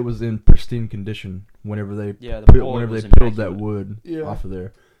 and it was in pristine condition whenever they Yeah, the bullet whenever was they peeled that immaculate. wood Yeah. off of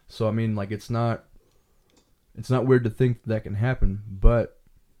there. So I mean, like, it's not weird to think that can happen, but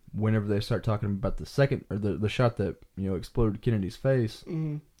whenever they start talking about the second or the shot that exploded Kennedy's face,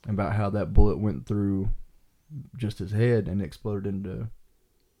 Mm-hmm. about how that bullet went through just his head and exploded into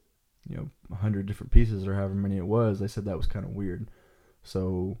 100 different pieces or however many it was, they said that was kind of weird.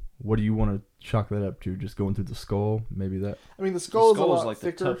 So what do you want to chalk that up to? Just going through the skull? Maybe that? I mean, the skull is a lot like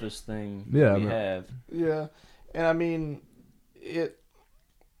thicker. the toughest thing Yeah, we have. Yeah, and I mean,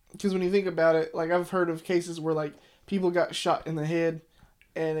 because when you think about it, like, I've heard of cases where, like, people got shot in the head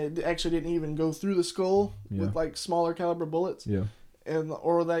and it actually didn't even go through the skull with, like, smaller caliber bullets. Yeah.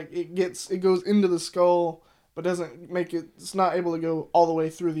 Or like it goes into the skull but doesn't make it, it's not able to go all the way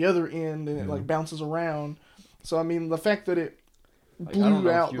through the other end, and it like bounces around. So I mean, the fact that it blew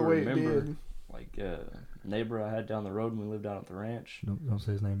out the way it did. Like neighbor I had down the road when we lived out at the ranch. Don't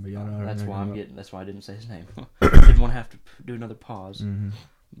say his name, but yeah, no, that's why I didn't say his name. Didn't want to have to do another pause. Mm-hmm.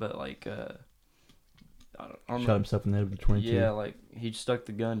 But like I don't Shot know. himself in the head with a 22. Yeah, like he stuck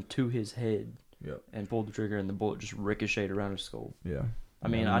the gun to his head. Yep. And pulled the trigger, and the bullet just ricocheted around his skull. Yeah. I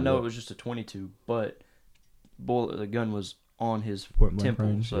mean, I know it was just a 22, but the gun was on his Point blank temple.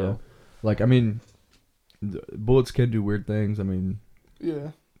 range, So, yeah. Like, I mean, bullets can do weird things. I mean,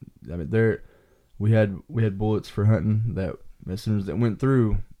 we had bullets for hunting that as soon as it went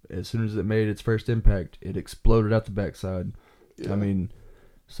through, as soon as it made its first impact, it exploded out the backside. Yeah. I mean,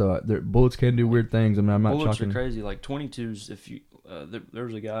 so bullets can do weird things. I mean, I'm not bullets talking. Are crazy. Like 22s, if you there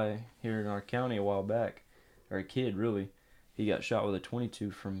was a guy here in our county a while back, or a kid really, he got shot with a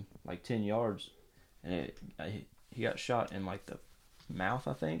 22 from like 10 yards, and he got shot in like the mouth,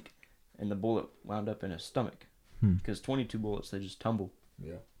 I think, and the bullet wound up in his stomach. Because 22 bullets, they just tumble.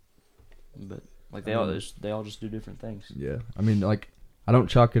 Yeah. But like they all just do different things. Yeah, I mean, like, I don't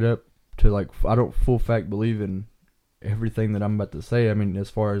chalk it up to, like, I don't full fact believe in everything that I'm about to say. I mean, as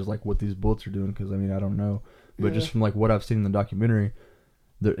far as like what these bullets are doing, because I mean, I don't know. But just from like what I've seen in the documentary,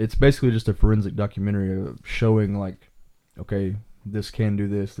 it's basically just a forensic documentary showing like, okay, this can do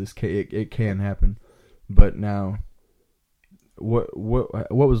this. It can happen. But now, what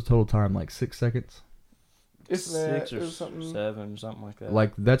was the total time? Like 6 seconds? It's 6 or 7, something like that.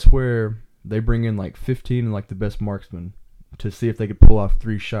 Like, that's where they bring in like 15 like the best marksmen to see if they could pull off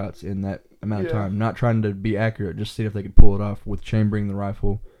 3 shots in that amount of time. Not trying to be accurate, just seeing if they could pull it off with chambering the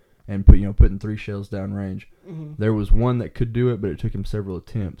rifle and putting 3 shells down range. Mm-hmm. There was one that could do it, but it took him several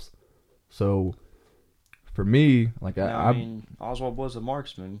attempts. So for me, like, I mean, Oswald was a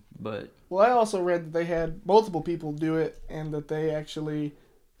marksman, but I also read that they had multiple people do it, and that they actually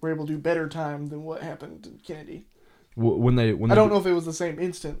were able to do better time than what happened to Kennedy. When they I don't know if it was the same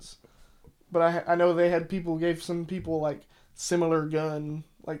instance, but I know they had gave some people like similar gun,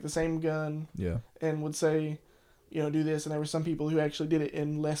 like the same gun, and would say, do this, and there were some people who actually did it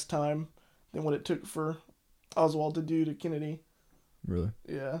in less time than what it took for Oswald to do to Kennedy. Really?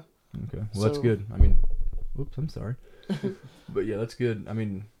 Yeah. Okay. Well, that's good. I mean, whoops, I'm sorry. But yeah, that's good. I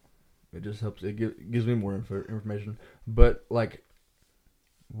mean, it just helps. It gives me more information. But like,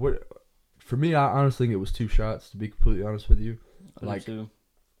 for me, I honestly think it was 2 shots, to be completely honest with you. Like,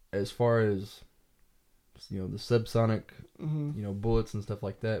 as far as, the subsonic, bullets and stuff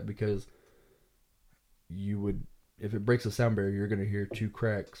like that, because if it breaks the sound barrier, you're going to hear 2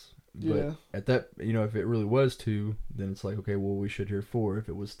 cracks. But at that, if it really was 2, then it's like, okay, well, we should hear 4. If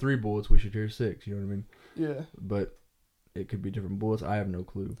it was 3 bullets, we should hear 6. You know what I mean? Yeah. But it could be different bullets. I have no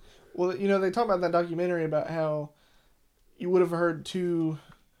clue. Well, they talk about that documentary about how you would have heard 2,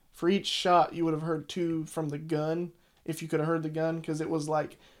 for each shot, you would have heard 2 from the gun, if you could have heard the gun, because it was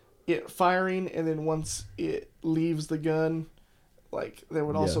like it firing, and then once it leaves the gun, like there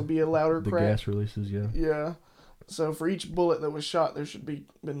would also Yeah. be a louder The crack. gas releases, yeah. Yeah. So for each bullet that was shot, there should be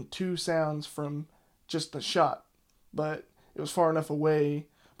been 2 sounds from just the shot, but it was far enough away.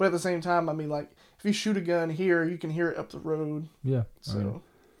 But at the same time, I mean, like if you shoot a gun here, you can hear it up the road. Yeah. So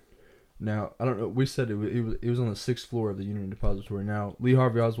Now, I don't know. We said it was on the 6th floor of the Union Depository. Now, Lee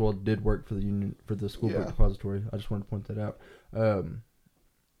Harvey Oswald did work for the school book depository. I just wanted to point that out.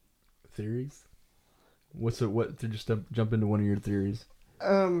 Theories? To just jump into one of your theories?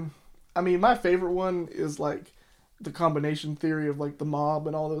 I mean, my favorite one is like the combination theory of like the mob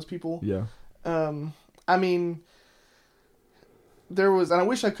and all those people. Yeah. I mean, there was, and I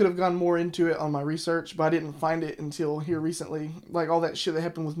wish I could have gone more into it on my research, but I didn't find it until here recently. Like all that shit that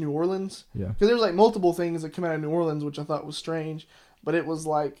happened with New Orleans. Yeah. Because there's like multiple things that come out of New Orleans, which I thought was strange. But it was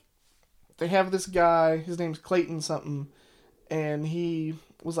like, they have this guy, his name's Clayton something, and he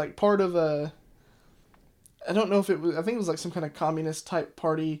was like part of I don't know if it was, I think it was like some kind of communist type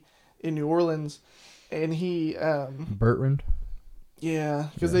party in New Orleans. And he, Bertrand? Yeah,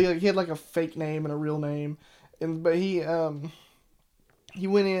 because he had like a fake name and a real name. But he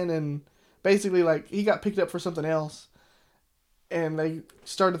went in and basically like he got picked up for something else, and they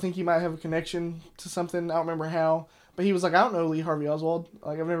started to think he might have a connection to something. I don't remember how, but he was like, I don't know Lee Harvey Oswald.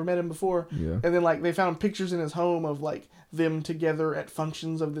 Like I've never met him before. Yeah. And then like they found pictures in his home of like them together at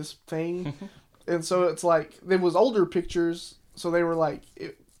functions of this thing, and so it's like there was older pictures. So they were like,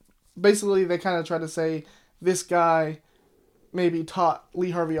 basically they kind of tried to say this guy maybe taught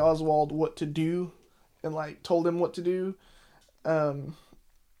Lee Harvey Oswald what to do, and like told him what to do.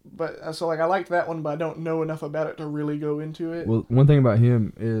 But so like I liked that one, but I don't know enough about it to really go into it. Well, one thing about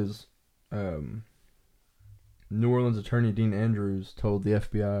him is, New Orleans attorney Dean Andrews told the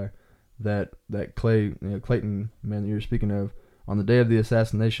FBI that Clayton, man that you were speaking of, on the day of the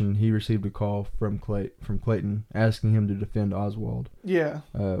assassination, he received a call from Clayton asking him to defend Oswald. Yeah.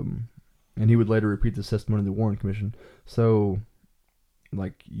 And he would later repeat this testimony to the Warren Commission. So,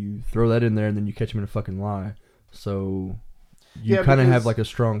 like, you throw that in there, and then you catch him in a fucking lie. So you kind of have like a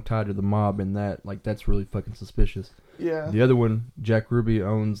strong tie to the mob, and that like that's really fucking suspicious. Yeah. The other one, Jack Ruby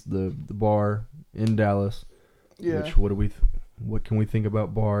owns the bar in Dallas. Yeah. Which what can we think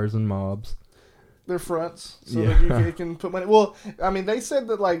about bars and mobs? They're fronts, so that you can put money. Well, I mean, they said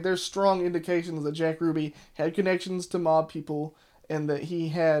that like there's strong indications that Jack Ruby had connections to mob people, and that he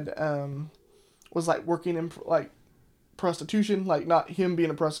had was like working in like prostitution, like not him being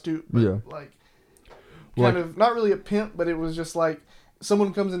a prostitute, but like kind of not really a pimp, but it was just like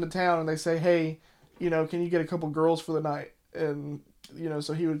someone comes into town and they say, hey, can you get a couple girls for the night? And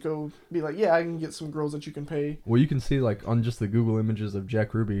so he would go be like, yeah, I can get some girls that you can pay. Well, you can see like on just the Google images of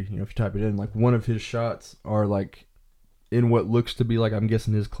Jack Ruby, if you type it in, like one of his shots are like in what looks to be like, I'm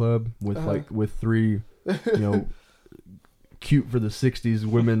guessing his club with with 3, cute for the 60s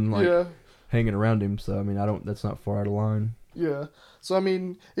women like hanging around him. So I mean, that's not far out of line. Yeah. So I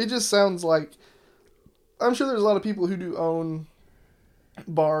mean, it just sounds like, I'm sure there's a lot of people who do own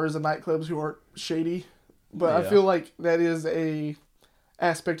bars and nightclubs who aren't shady, but I feel like that is a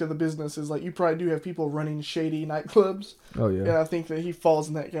aspect of the business, is like you probably do have people running shady nightclubs. Oh yeah. And I think that he falls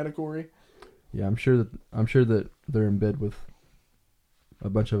in that category. Yeah, I'm sure that they're in bed with a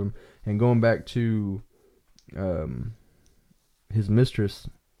bunch of them. And going back to his mistress,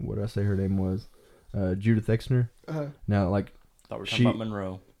 what did I say her name was? Judith Exner. Now, like, thought we were talking about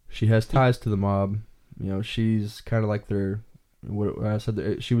Monroe. She has ties to the mob. She's kind of like their. What I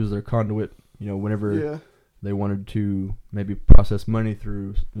said, she was their conduit. Whenever they wanted to maybe process money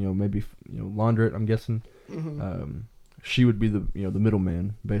through, maybe launder it. I'm guessing. Mm-hmm. She would be the the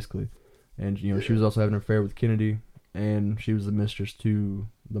middleman basically, and she was also having an affair with Kennedy, and she was the mistress to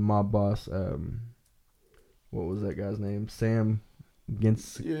the mob boss. What was that guy's name? Sam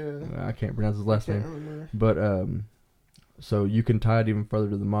Gins. Yeah. I can't pronounce his last name. Remember. But so you can tie it even further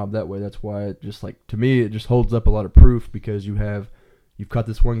to the mob that way. That's why it just to me it just holds up a lot of proof, because you've caught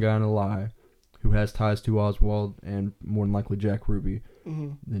this one guy in a lie who has ties to Oswald and more than likely Jack Ruby.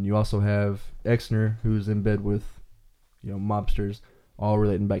 Mm-hmm. Then you also have Exner, who's in bed with mobsters, all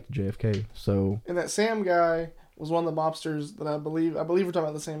relating back to JFK. So, and that Sam guy was one of the mobsters that I believe we're talking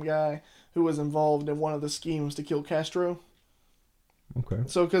about the same guy who was involved in one of the schemes to kill Castro. Okay.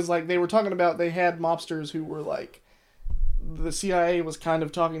 So, because they were talking about, they had mobsters who were the CIA was kind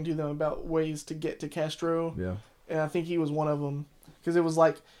of talking to them about ways to get to Castro. Yeah. And I think he was one of them, because it was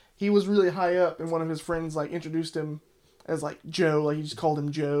he was really high up, and one of his friends introduced him as Joe, he just called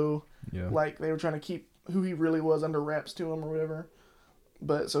him Joe. Yeah. They were trying to keep who he really was under wraps to him or whatever.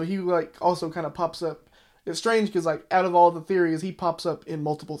 But so he also kind of pops up it's strange because like out of all the theories, he pops up in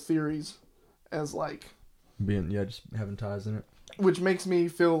multiple theories as like just having ties in it. Which makes me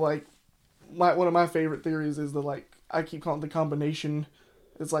feel like one of my favorite theories is the like I keep calling it the combination.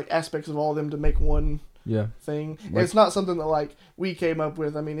 It's like aspects of all of them to make one thing. Like, it's not something that like we came up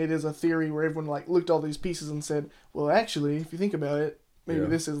with. I mean, it is a theory where everyone like looked at all these pieces and said, well, actually, if you think about it, maybe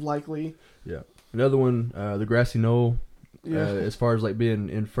this is likely. Yeah. Another one, the grassy knoll. Yeah. As far as like being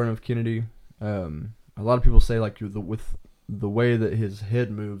in front of Kennedy, a lot of people say like with the way that his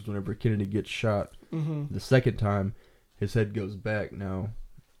head moves whenever Kennedy gets shot, the second time, his head goes back. Now,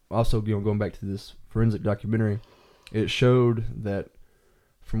 also going back to this forensic documentary, it showed that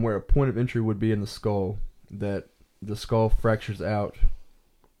from where a point of entry would be in the skull, that the skull fractures out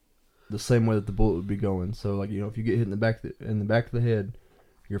the same way that the bullet would be going. So like if you get hit in the back of the head,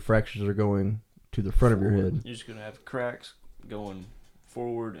 your fractures are going to the front of your head. You're just gonna have cracks going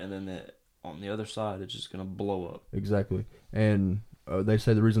forward, and then on the other side, it's just gonna blow up. Exactly, and they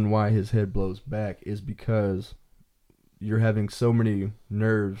say the reason why his head blows back is because you're having so many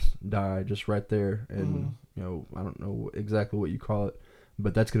nerves die just right there, and I don't know exactly what you call it,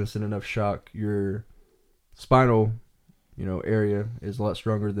 but that's gonna send enough shock. Your spinal, area is a lot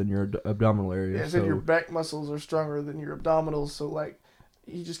stronger than your abdominal area. Yeah, so your back muscles are stronger than your abdominals, so like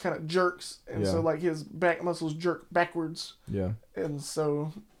he just kind of jerks, and so like his back muscles jerk backwards. Yeah. And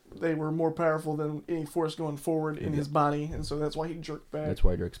so they were more powerful than any force going forward in his body, and so that's why he jerked back. That's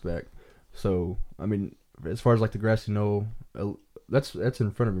why he jerks back. So I mean, as far as like the grassy knoll, that's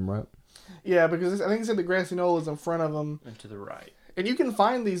in front of him, right? Yeah, because I think he said the grassy knoll is in front of him. And to the right. And you can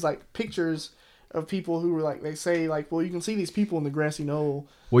find these like pictures of people who were like, they say like, well, you can see these people in the grassy knoll.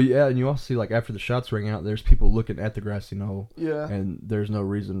 Well, yeah, and you also see like after the shots ring out, there's people looking at the grassy knoll. Yeah. And there's no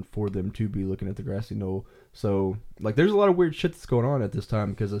reason for them to be looking at the grassy knoll. So like, there's a lot of weird shit that's going on at this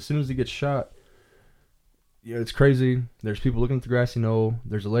time, because as soon as he gets shot, it's crazy. There's people looking at the grassy knoll.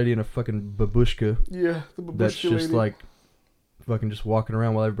 There's a lady in a fucking babushka. Yeah, the babushka that's just lady. like fucking just walking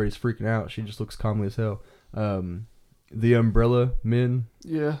around while everybody's freaking out. She just looks calmly as hell. The umbrella men.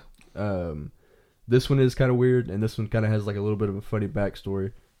 Yeah. This one is kind of weird, and this one kind of has like a little bit of a funny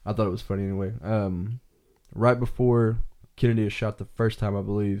backstory. I thought it was funny anyway. Right before Kennedy is shot the first time, I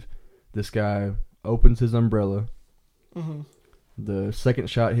believe, this guy opens his umbrella. Mm-hmm. The second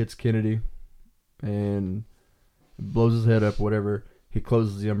shot hits Kennedy and blows his head up, whatever. He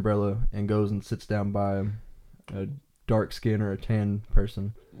closes the umbrella and goes and sits down by a dark skin or a tan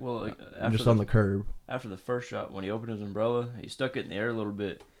person. Well, just on the curb. After the first shot, when he opened his umbrella, he stuck it in the air a little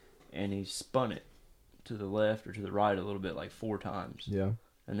bit, and he spun it to the left or to the right a little bit, like 4 times. Yeah.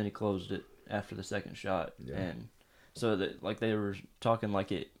 And then he closed it after the second shot. Yeah. And so that, like, they were talking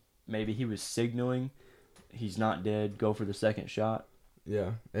like maybe he was signaling he's not dead, go for the second shot.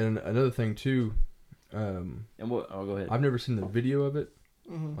 Yeah. And another thing too, and what? Oh, go ahead. I've never seen the video of it.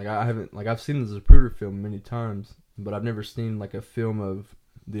 Mm-hmm. Like I haven't, like I've seen the Zapruder film many times, but I've never seen like a film of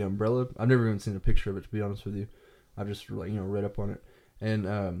the umbrella. I've never even seen a picture of it, to be honest with you. I've just like read up on it,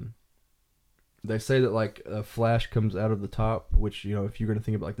 and they say that like a flash comes out of the top, which if you're gonna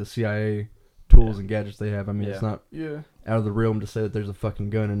think about like the CIA tools and gadgets they have, I mean it's not out of the realm to say that there's a fucking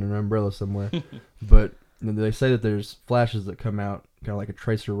gun in an umbrella somewhere, but they say that there's flashes that come out kind of like a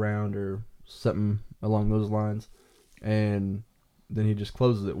tracer round or something along those lines, and then he just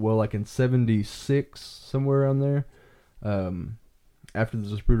closes it. Well, like in 76, somewhere around there, after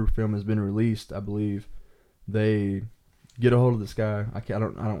the Zapruder film has been released, I believe they get a hold of this guy. I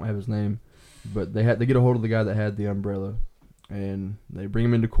don't have his name, but they get a hold of the guy that had the umbrella, and they bring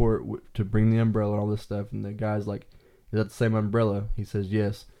him into court to bring the umbrella and all this stuff. And the guy's like, "Is that the same umbrella?" He says,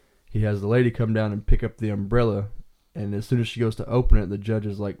 "Yes." He has the lady come down and pick up the umbrella, and as soon as she goes to open it, the judge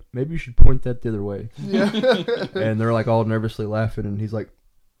is like, "Maybe you should point that the other way." Yeah. And they're like all nervously laughing, and he's like,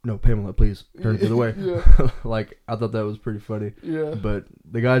 "No, Pamela, please turn it the other way." Yeah. Like, I thought that was pretty funny. Yeah. But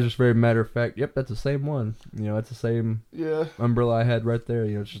the guy's just very matter of fact. Yep, that's the same one. That's the same umbrella I had right there.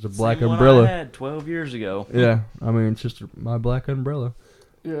 It's just a black same umbrella. One I had 12 years ago. Yeah, I mean, it's just my black umbrella.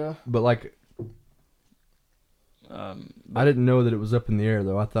 Yeah. But like, I didn't know that it was up in the air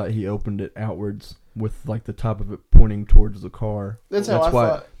though. I thought he opened it outwards with like the top of it pointing towards the car. That's how I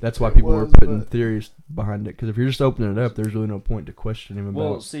thought. That's why people were putting theories behind it. Because if you're just opening it up, there's really no point to question him about.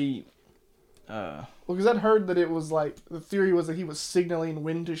 Well, see, well, because I'd heard that it was like the theory was that he was signaling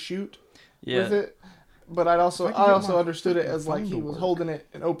when to shoot with it, but I also understood it as like he was holding it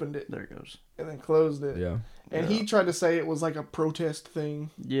and opened it. There it goes. And then closed it. Yeah. And he tried to say it was like a protest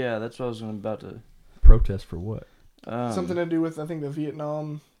thing. Yeah, that's what I was about to. Protest for what? Something to do with, I think, the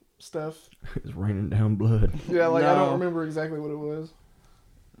Vietnam stuff. It's raining down blood. Yeah, like I don't remember exactly what it was.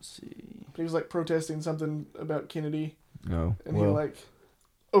 Let's see. He was like protesting something about Kennedy, Oh, and he like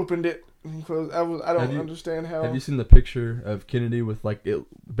opened it and closed. I don't understand how. Have you seen the picture of Kennedy with like it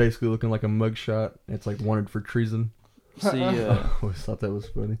basically looking like a mugshot? It's like wanted for treason. See, I always thought that was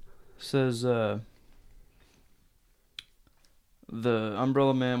funny. Says the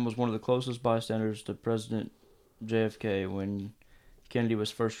Umbrella Man was one of the closest bystanders to President JFK when Kennedy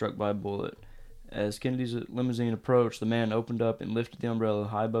was first struck by a bullet. As Kennedy's limousine approached, the man opened up and lifted the umbrella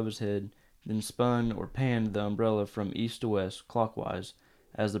high above his head, then spun or panned the umbrella from east to west, clockwise,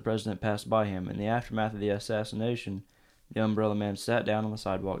 as the president passed by him. In the aftermath of the assassination, the Umbrella Man sat down on the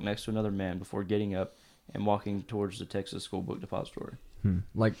sidewalk next to another man before getting up and walking towards the Texas School Book Depository.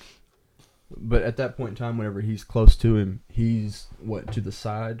 But at that point in time, whenever he's close to him, he's to the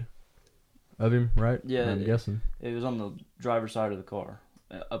side of him, right? Yeah, I'm guessing it was on the driver's side of the car,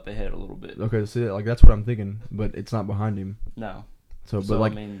 up ahead a little bit. Okay, see, like that's what I'm thinking, but it's not behind him. No. So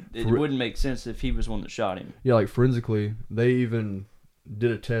like, I mean, it wouldn't make sense if he was one that shot him. Yeah, like forensically, they even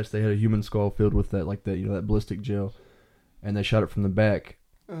did a test. They had a human skull filled with that ballistic gel, and they shot it from the back.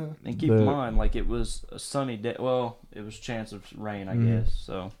 And keep in mind, like, it was a sunny day. Well, it was chance of rain, I guess.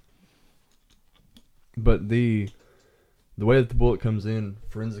 So. But the way that the bullet comes in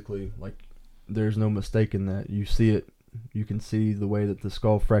forensically, like, there's no mistake in that. You see it. You can see the way that the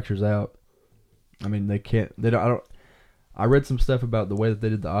skull fractures out. I mean, they can't. They don't. I read some stuff about the way that they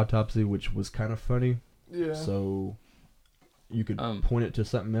did the autopsy, which was kind of funny. Yeah. So you could point it to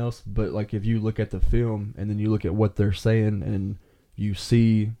something else, but like if you look at the film and then you look at what they're saying and you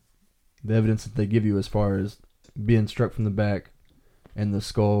see the evidence that they give you as far as being struck from the back and the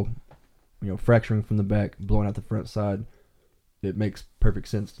skull, fracturing from the back, blowing out the front side, it makes perfect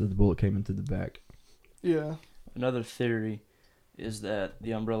sense that the bullet came in through the back. Yeah. Another theory is that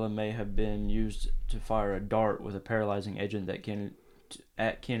the umbrella may have been used to fire a dart with a paralyzing agent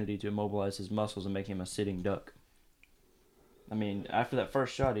at Kennedy to immobilize his muscles and make him a sitting duck. I mean, after that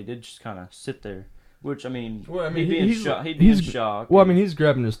first shot, he did just kind of sit there. Which, I mean, he'd be in shock. Well, I mean, he's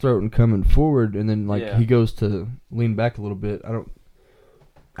grabbing his throat and coming forward, and then, he goes to lean back a little bit. I don't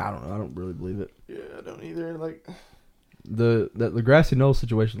know. I don't really believe it. Yeah, I don't either. Like... The grassy knoll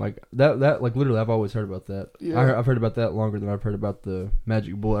situation, like that literally I've always heard about that. Yeah. I've heard about that longer than I've heard about the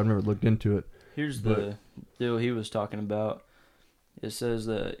magic bullet. I've never looked into it. Here's the deal he was talking about. It says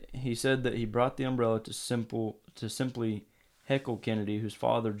that he said that he brought the umbrella to simply heckle Kennedy, whose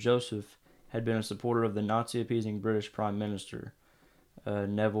father Joseph had been a supporter of the Nazi-appeasing British Prime Minister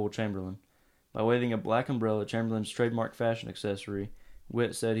Neville Chamberlain. By waving a black umbrella, Chamberlain's trademark fashion accessory,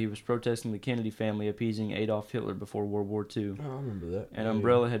 Witt said he was protesting the Kennedy family appeasing Adolf Hitler before World War II. Oh, I remember that. An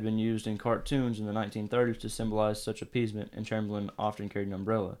umbrella had been used in cartoons in the 1930s to symbolize such appeasement, and Chamberlain often carried an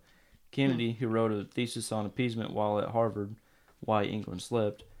umbrella. Kennedy, who wrote a thesis on appeasement while at Harvard, Why England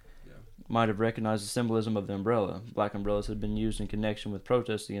Slept, might have recognized the symbolism of the umbrella. Black umbrellas had been used in connection with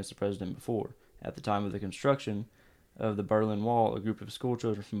protests against the president before. At the time of the construction of the Berlin Wall, a group of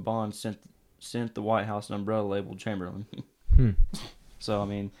schoolchildren from Bonn sent the White House an umbrella labeled Chamberlain. So, I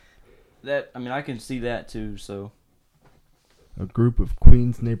mean, I can see that too, so. A group of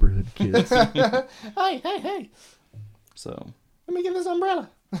Queens neighborhood kids. Hey. So. Let me get this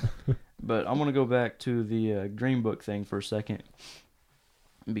umbrella. But I'm going to go back to the Green Book thing for a second.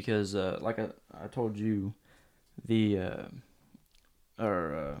 Because, like I told you,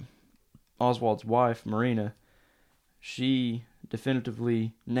 Oswald's wife, Marina, she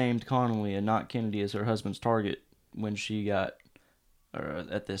definitively named Connolly and not Kennedy as her husband's target when she got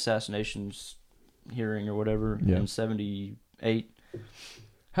at the assassinations hearing or whatever in 1978.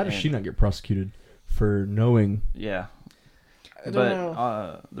 How does she not get prosecuted for knowing? Yeah. I don't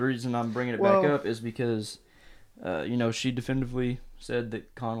know. The reason I'm bringing it back up is because, she definitively said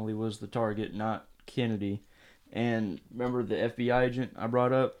that Connolly was the target, not Kennedy. And remember the FBI agent I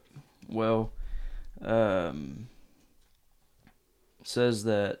brought up? Well, says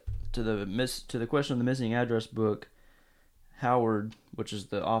that to the question of the missing address book, Howard, which is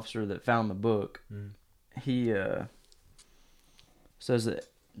the officer that found the book, he says that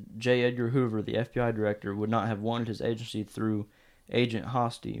J. Edgar Hoover, the FBI director, would not have wanted his agency through Agent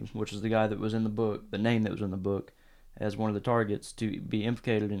Hosty, which is the guy that was in the book, the name that was in the book, as one of the targets, to be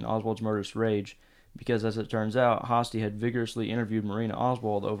implicated in Oswald's murderous rage, because as it turns out, Hosty had vigorously interviewed Marina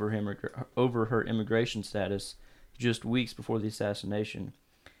Oswald over her immigration status just weeks before the assassination.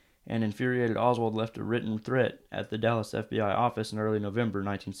 An infuriated Oswald left a written threat at the Dallas FBI office in early November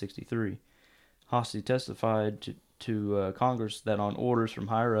 1963. Hosty testified to Congress that on orders from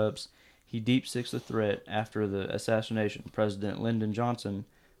higher-ups, he deep-sixed the threat after the assassination. President Lyndon Johnson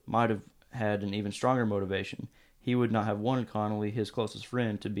might have had an even stronger motivation. he would not have wanted Connolly, his closest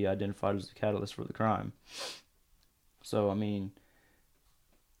friend, to be identified as the catalyst for the crime. So, I mean,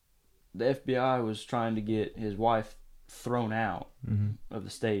 the FBI was trying to get his wife thrown out of the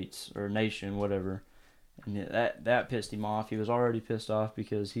states or nation, whatever, and that pissed him off. He was already pissed off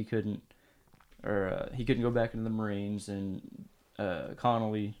because he couldn't go back into the Marines, and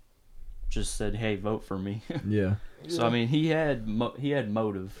Connolly just said, "Hey, vote for me." Yeah. So I mean, he had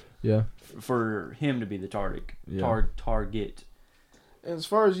motive. Yeah. For him to be the target. Target. And as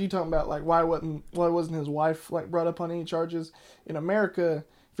far as you talking about, like, why wasn't his wife, like, brought up on any charges? In America,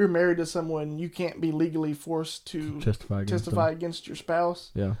 if you're married to someone, you can't be legally forced to testify against your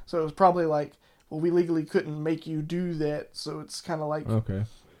spouse. Yeah. So it was probably like, well, we legally couldn't make you do that. So it's kind of like a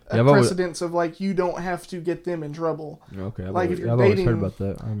precedence of, like, you don't have to get them in trouble. Okay. I've always heard about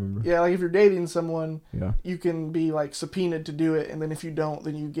that. I remember. Yeah, like, if you're dating someone, yeah, you can be, like, subpoenaed to do it, and then if you don't,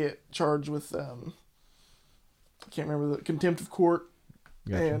 then you get charged with, I can't remember, the contempt of court.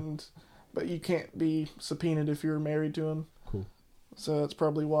 Gotcha. But you can't be subpoenaed if you're married to him. Cool. So that's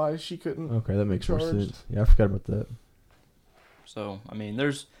probably why she couldn't. Okay, that makes more sense. Yeah, I forgot about that. So, I mean,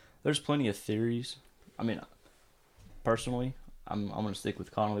 there's plenty of theories. I mean, personally, I'm going to stick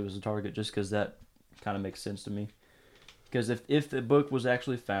with Connolly was the target just because that kind of makes sense to me. Because if the book was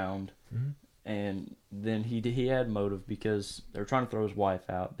actually found, and then he had motive because they were trying to throw his wife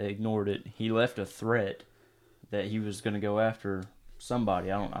out, they ignored it. He left a threat that he was going to go after somebody.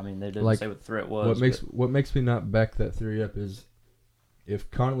 They didn't say what the threat was. What makes me not back that theory up is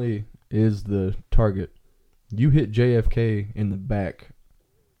if Connolly is the target, you hit JFK in the back,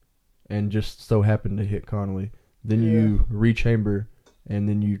 and just so happen to hit Connolly. Then you rechamber, and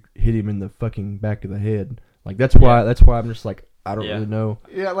then you hit him in the fucking back of the head. Like that's why I'm just like I don't really know.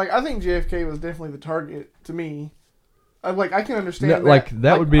 Yeah, like I think JFK was definitely the target to me. I can understand that. Like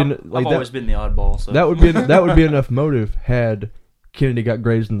that would be. I've always been the oddball. So that would be enough motive had Kennedy got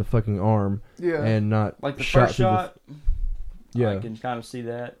grazed in the fucking arm. Yeah. And not like the shot first shot. Yeah. I can kind of see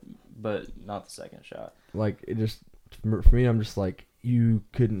that, but not the second shot. Like it just for me, I'm just like you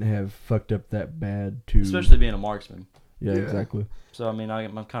couldn't have fucked up that bad to. Especially being a marksman. Yeah, exactly. So I mean,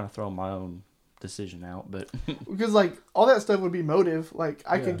 I'm kind of throwing my own decision out, but because like all that stuff would be motive. Like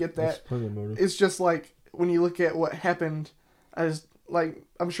I could get that. It's just like when you look at what happened,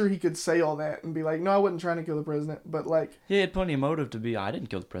 I'm sure he could say all that and be like, no, I wasn't trying to kill the president, but like he had plenty of motive to be. I didn't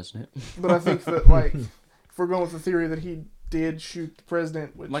kill the president. But I think that like if we're going with the theory that he did shoot the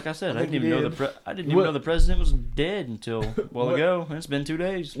president, which like I said, I didn't even know the president was dead until a while ago. It's been 2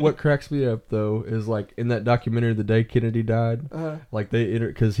 days. What cracks me up though is like in that documentary, the day Kennedy died, like they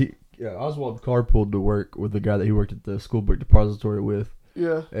because Oswald carpooled to work with the guy that he worked at the school book depository with.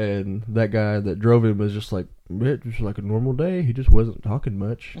 Yeah. And that guy that drove him was just like, it was like a normal day. He just wasn't talking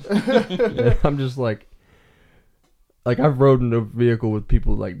much. I'm just like I've rode in a vehicle with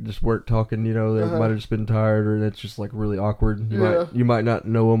people like just weren't talking, you know, they might have just been tired or it's just like really awkward. You might not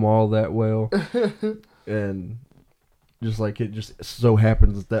know them all that well. And just like it just so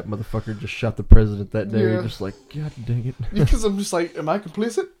happens that motherfucker just shot the president that day. You're just like, God dang it. Because I'm just like, am I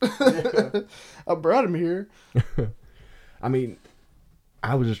complicit? I brought him here. I mean,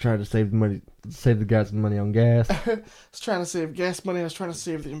 I was just trying to save the guys some money on gas. I was trying to save gas money. I was trying to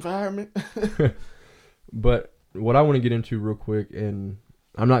save the environment. But what I want to get into real quick, and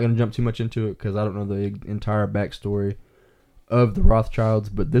I'm not going to jump too much into it because I don't know the entire backstory of the Rothschilds,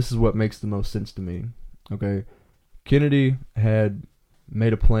 but this is what makes the most sense to me. Okay, Kennedy had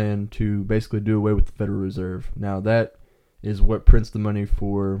made a plan to basically do away with the Federal Reserve. Now that is what prints the money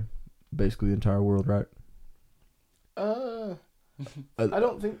for basically the entire world, right? I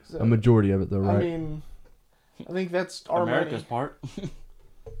don't think so. A majority of it, though, right? I mean, I think that's our America's money. part.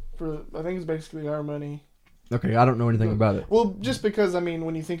 I think it's basically our money. Okay, I don't know anything about it. Well, just because, I mean,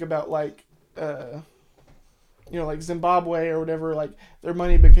 when you think about, like, like Zimbabwe or whatever, like, their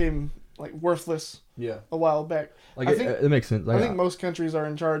money became, like, worthless a while back. Like, it makes sense. Like, I think most countries are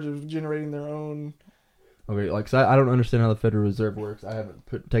in charge of generating their own. Okay, like, so I don't understand how the Federal Reserve works. I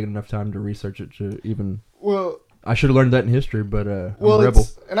haven't taken enough time to research it to even... Well... I should have learned that in history, but I'm a rebel.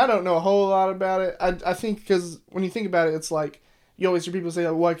 And I don't know a whole lot about it. I think because when you think about it, it's like, you always hear people say,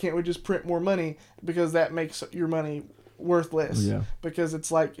 like, why can't we just print more money? Because that makes your money worth less. Yeah. Because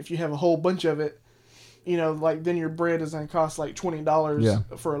it's like, if you have a whole bunch of it, you know, like, then your bread is going to cost like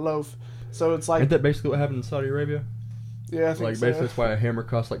 $20 for a loaf. So it's like... Isn't that basically what happened in Saudi Arabia? Yeah, I think like, so. basically that's why a hammer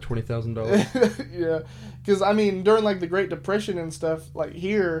costs like $20,000. Yeah. Because, I mean, during, like, the Great Depression and stuff, like,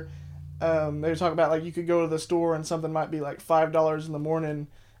 here... they were talking about, like, you could go to the store and something might be, like, $5 in the morning,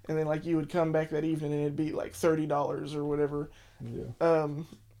 and then, like, you would come back that evening and it'd be, like, $30 or whatever. Yeah.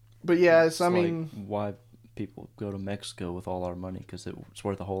 But, yeah, so, I mean... Like why people go to Mexico with all our money because it's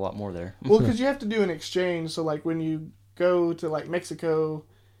worth a whole lot more there. Well, because you have to do an exchange. So, like, when you go to, like, Mexico,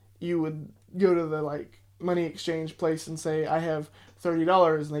 you would go to the, like, money exchange place and say, I have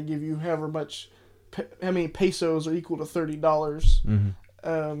 $30, and they give you however much, how many pesos are equal to $30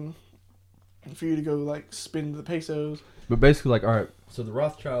 for you to go, like, spend the pesos. But basically, like, all right, so the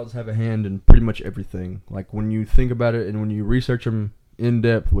Rothschilds have a hand in pretty much everything. Like, when you think about it and when you research them in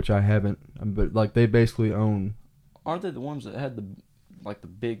depth, which I haven't, but, like, they basically own... Aren't they the ones that had the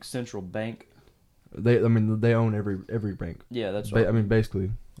big central bank? They own every bank. Yeah, that's right.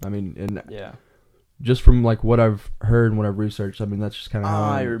 Basically. And yeah. Just from, like, what I've heard and what I've researched, that's just kind of how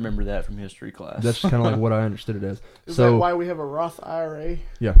I remember that from history class. That's just kind of like what I understood it as. Is that why we have a Roth IRA?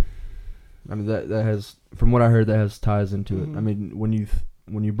 Yeah. That has, from what I heard, that has ties into it.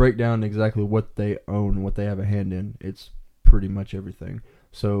 When you break down exactly what they own, what they have a hand in, it's pretty much everything.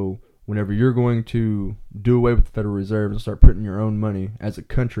 So whenever you're going to do away with the Federal Reserve and start putting your own money as a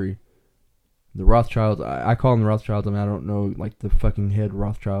country, the Rothschilds, I call them the Rothschilds. I don't know, like, the fucking head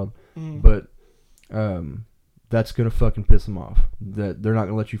Rothschild, but that's gonna fucking piss them off. That they're not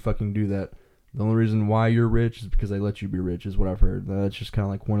gonna let you fucking do that. The only reason why you're rich is because they let you be rich, is what I've heard. That's just kind of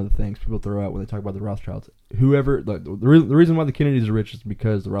like one of the things people throw out when they talk about the Rothschilds. Whoever, like, the reason why the Kennedys are rich is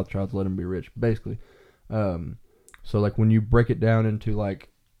because the Rothschilds let them be rich, basically. So, like, when you break it down into, like,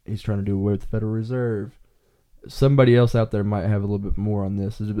 he's trying to do away with the Federal Reserve, somebody else out there might have a little bit more on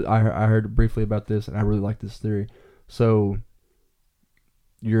this. I heard briefly about this, and I really like this theory. So,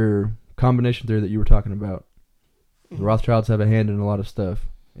 your combination theory that you were talking about, the Rothschilds have a hand in a lot of stuff.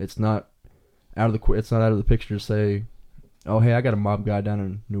 It's not out of the picture to say, oh, hey, I got a mob guy down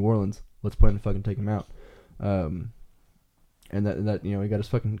in New Orleans, let's plan to fucking take him out. And that he got his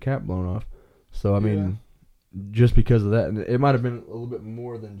fucking cap blown off. So just because of that, and it might have been a little bit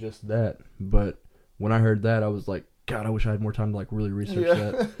more than just that, but when I heard that, I was like, God, I wish I had more time to, like, really research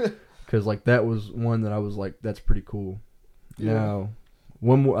that, because, like, that was one that I was like, that's pretty cool. Now,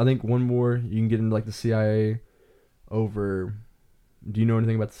 one more you can get into, like, the CIA over. Do you know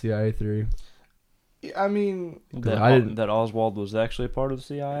anything about the CIA theory? That Oswald was actually a part of the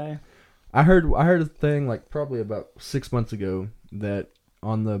CIA. I heard a thing, like, probably about 6 months ago, that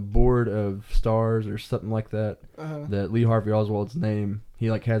on the board of stars or something like that, that Lee Harvey Oswald's name,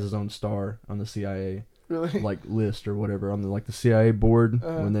 he, like, has his own star on the CIA like list or whatever on the, like, the CIA board,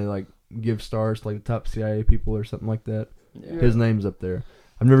 when they, like, give stars to, like, the top CIA people or something like that. His name's up there.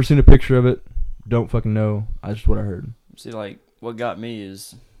 I've never seen a picture of it. Don't fucking know. That's just what I heard. See, like, what got me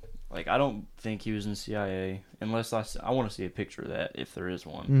is, like, I don't think he was in CIA unless I want to see a picture of that if there is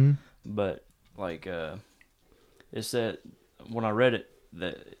one. But, like, it said, when I read it,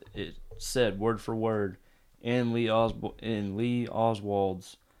 that it said word for word in Lee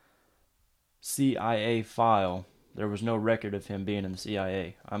Oswald's CIA file, there was no record of him being in the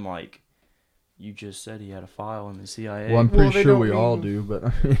CIA. I'm like, you just said he had a file in the CIA. Well, I'm pretty sure we all do,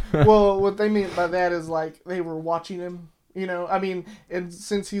 but... Well, what they mean by that is, like, they were watching him, and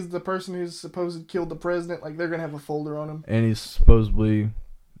since he's the person who's supposed killed the president, like, they're going to have a folder on him. And he's supposedly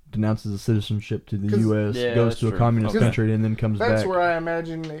denounces his citizenship to the U.S., goes to a communist country, and then comes back. That's where I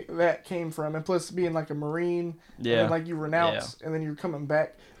imagine that came from. And plus, being, like, a Marine, and then, like, you renounce, and then you're coming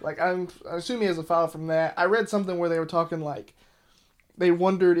back. Like, I assume he has a file from that. I read something where they were talking, like, they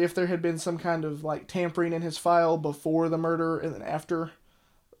wondered if there had been some kind of, like, tampering in his file before the murder and then after.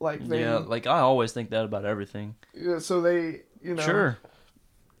 Like, like, I always think that about everything. Yeah, so they, Sure.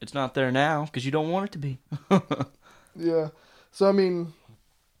 It's not there now because you don't want it to be. Yeah. So,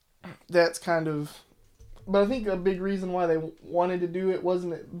 that's kind of... But I think a big reason why they wanted to do it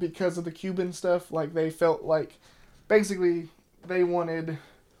wasn't it because of the Cuban stuff. Like, they felt like... Basically, they wanted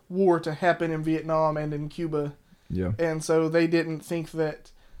war to happen in Vietnam and in Cuba. Yeah. And so they didn't think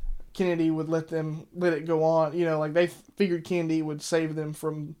that Kennedy would let it go on. Like, they figured Kennedy would save them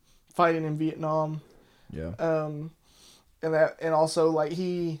from fighting in Vietnam. Yeah. And also, like,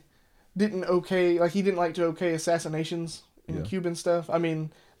 he didn't like to okay assassinations in Cuban stuff.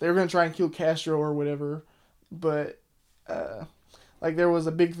 They were going to try and kill Castro or whatever, but, like, there was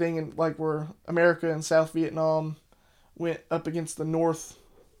a big thing in, like, where America and South Vietnam went up against the North,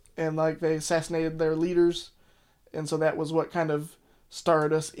 and, like, they assassinated their leaders, and so that was what kind of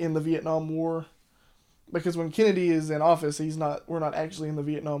started us in the Vietnam War. Because when Kennedy is in office, we're not actually in the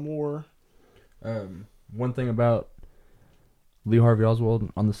Vietnam War. One thing about Lee Harvey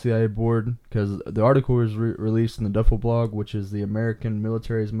Oswald on the CIA board, because the article was released in the Duffel blog, which is the American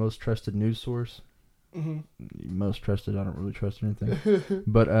military's most trusted news source. Most trusted, I don't really trust anything.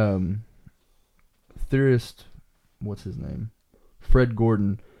 But theorist, what's his name? Fred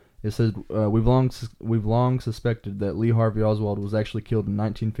Gordon It says we've long suspected that Lee Harvey Oswald was actually killed in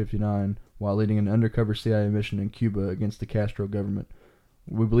 1959 while leading an undercover CIA mission in Cuba against the Castro government.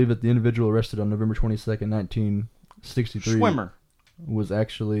 We believe that the individual arrested on November 22nd, 1963 Schwimmer. was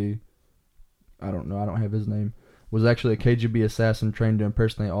actually, I don't know, I don't have his name, was actually a KGB assassin trained to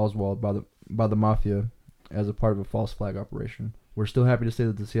impersonate Oswald by the mafia as a part of a false flag operation. We're still happy to say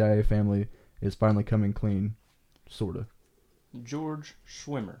that the CIA family is finally coming clean, sorta. George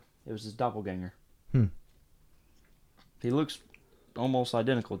Schwimmer. It was his doppelganger. Hmm. He looks almost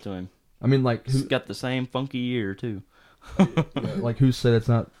identical to him. I mean, like, He's got the same funky ear too. like, who said it's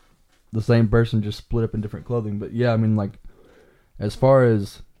not the same person, just split up in different clothing? But yeah, I mean, like, as far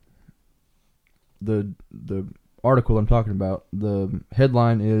as the article I'm talking about, the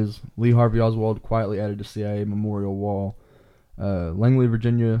headline is Lee Harvey Oswald quietly added to CIA memorial wall. Langley,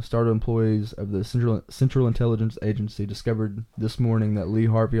 Virginia, startup employees of the Central Intelligence Agency discovered this morning that Lee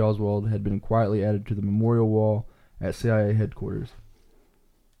Harvey Oswald had been quietly added to the memorial wall at CIA headquarters.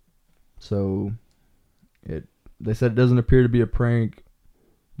 So, they said it doesn't appear to be a prank.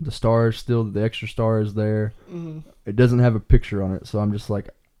 The star is still, the extra star is there. Mm-hmm. It doesn't have a picture on it, so I'm just like,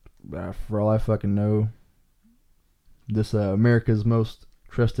 for all I fucking know, this America's most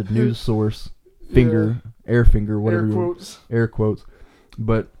trusted news source, air finger, whatever. Air quotes.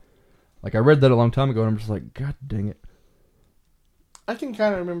 But, like, I read that a long time ago, and I'm just like, God dang it. I can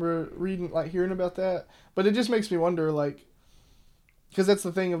kind of remember hearing about that, but it just makes me wonder, like, because that's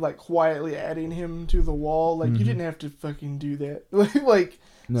the thing of, like, quietly adding him to the wall. Like, you didn't have to fucking do that. Like,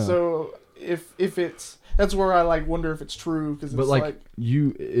 no. So if it's, that's where I, like, wonder if it's true. Cause but, it's like,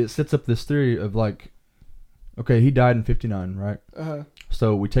 it sets up this theory of, like, okay, he died in 59, right? Uh-huh.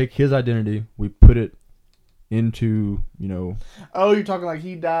 So we take his identity, we put it into, Oh, you're talking like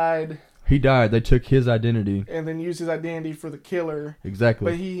he died. He died. They took his identity. And then used his identity for the killer.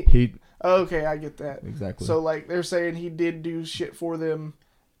 Exactly. But he okay, I get that. Exactly. So, like, they're saying he did do shit for them,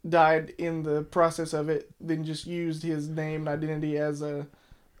 died in the process of it, then just used his name and identity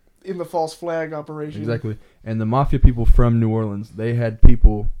in the false flag operation. Exactly. And the mafia people from New Orleans, they had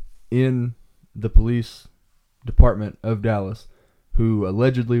people in the police department of Dallas who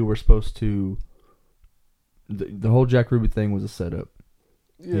allegedly were supposed to, the whole Jack Ruby thing was a setup.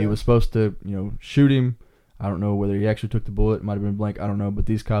 Yeah. He was supposed to, shoot him. I don't know whether he actually took the bullet. It might have been blank. I don't know. But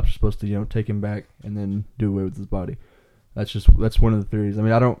these cops are supposed to, take him back and then do away with his body. That's one of the theories. I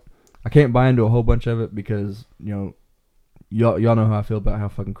mean, I can't buy into a whole bunch of it because, y'all know how I feel about how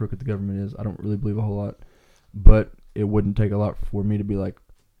fucking crooked the government is. I don't really believe a whole lot. But it wouldn't take a lot for me to be like,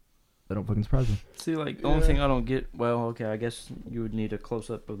 that don't fucking surprise me. See, like, the only thing I don't get, well, okay, I guess you would need a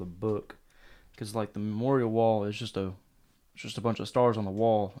close-up of the book. Because, like, the memorial wall is just a bunch of stars on the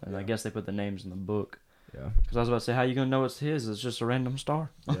wall. And I guess they put the names in the book. Yeah. Because I was about to say, how you going to know it's his? It's just a random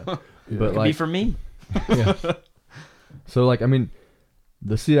star. Yeah. But it like, could be for me. Yeah. So, like, I mean,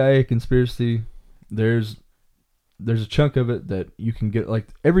 the CIA conspiracy, there's a chunk of it that you can get, like,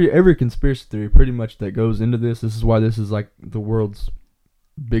 every conspiracy theory pretty much that goes into this. This is why this is, like, the world's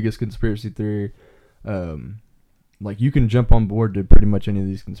biggest conspiracy theory. Like, you can jump on board to pretty much any of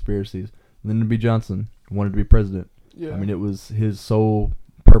these conspiracies. Lyndon B. Johnson wanted to be president. Yeah. I mean, it was his sole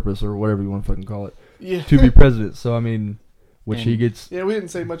purpose, or whatever you want to fucking call it, to be president. So, I mean, he gets... Yeah, we didn't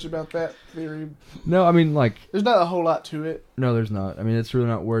say much about that theory. No, I mean, like... There's not a whole lot to it. No, there's not. I mean, it's really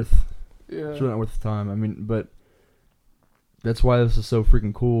not worth... Yeah. It's really not worth the time. I mean, but... That's why this is so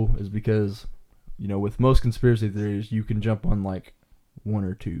freaking cool, is because, with most conspiracy theories, you can jump on, like, one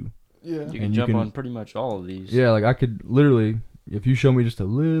or two. Yeah. You can jump on pretty much all of these. Yeah, like, I could literally... If you show me just a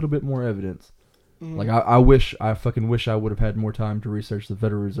little bit more evidence... Mm-hmm. Like, I fucking wish I would have had more time to research the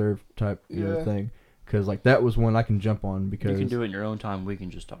Federal Reserve type thing. Because, like, that was one I can jump on because... You can do it in your own time. We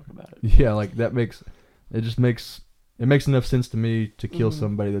can just talk about it. Yeah, like, it makes enough sense to me to kill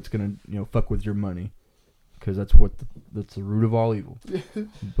somebody that's going to, fuck with your money. Because that's the root of all evil.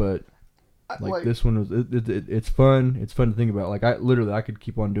 But, like, this one was... It's fun. It's fun to think about. Like, I could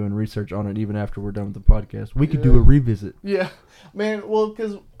keep on doing research on it even after we're done with the podcast. We could do a revisit. Yeah. Man, well,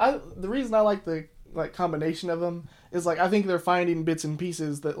 because the reason I like the combination of them is, like, I think they're finding bits and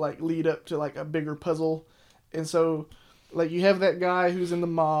pieces that, like, lead up to, like, a bigger puzzle. And so, like, you have that guy who's in the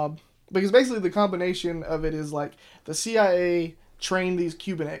mob. Because basically the combination of it is, like, the CIA trained these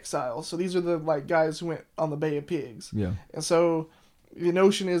Cuban exiles. So these are the, like, guys who went on the Bay of Pigs. Yeah. And so the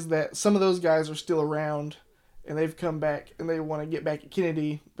notion is that some of those guys are still around and they've come back and they want to get back at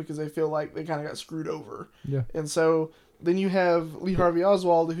Kennedy because they feel like they kind of got screwed over. Yeah. And so then you have Lee Harvey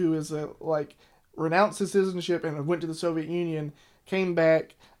Oswald, who is renounced his citizenship and went to the Soviet Union, came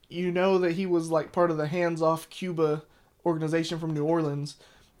back. You know that he was, like, part of the Hands Off Cuba organization from New Orleans.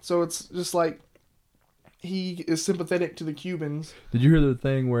 So it's just like he is sympathetic to the Cubans. Did you hear the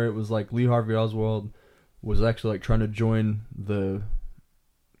thing where it was like Lee Harvey Oswald was actually like trying to join the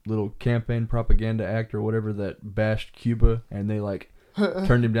little campaign propaganda act or whatever that bashed Cuba, and they like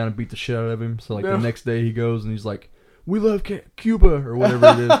turned him down and beat the shit out of him. So like the next day he goes and he's like, "We love Cuba," or whatever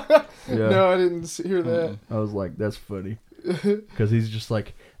it is. Yeah. No, I didn't hear that. I was like, that's funny. Because he's just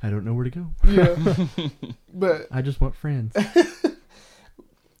like, I don't know where to go. Yeah. But I just want friends.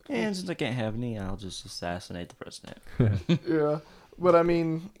 And since I can't have any, I'll just assassinate the president. yeah. But I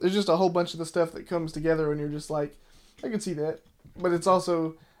mean, there's just a whole bunch of the stuff that comes together when you're just like, I can see that. But it's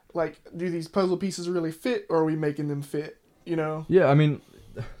also like, do these puzzle pieces really fit, or are we making them fit? You know? Yeah, I mean,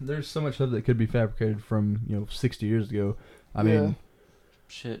 there's so much stuff that could be fabricated from 60 years ago. I mean,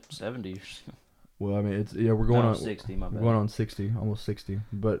 shit, 70. Well, I mean, it's we're going on 60. My bad. We're going on 60, almost 60.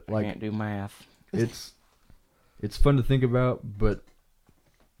 But like, I can't do math. It's fun to think about, but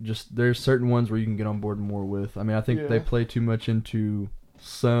just there's certain ones where you can get on board more with. I mean, I think they play too much into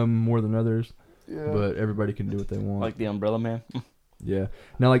some more than others. Yeah. But everybody can do what they want. Like the Umbrella Man. Yeah.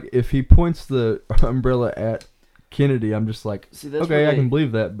 Now, like if he points the umbrella at Kennedy, I'm just like, okay, I can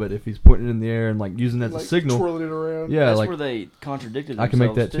believe that. But if he's pointing it in the air and like using that as a signal, twirling it around, yeah, that's like where they contradicted I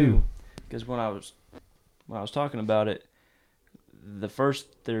themselves. can make that too. Because when I was talking about it, the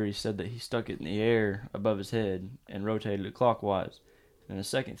first theory said that he stuck it in the air above his head and rotated it clockwise, and the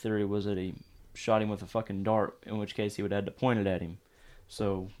second theory was that he shot him with a fucking dart, in which case he would have had to point it at him.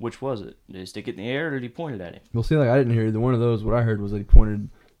 So, which was it? Did he stick it in the air, or did he point it at him? Well, see, like I didn't hear either one of those. What I heard was that he pointed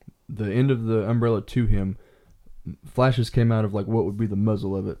the end of the umbrella to him. Flashes came out of like what would be the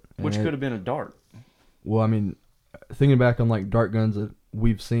muzzle of it, which could have been a dart. Well, I mean, thinking back on like dart guns that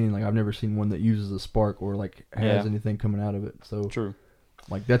we've seen, like I've never seen one that uses a spark or like has anything coming out of it. So true.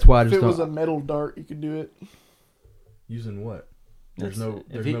 Like that's why I just if it was a metal dart, you could do it. Using what? There's no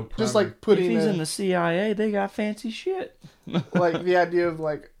just like putting. If he's in the CIA, they got fancy shit. Like the idea of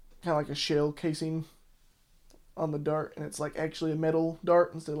like kind of like a shell casing on the dart, and it's like actually a metal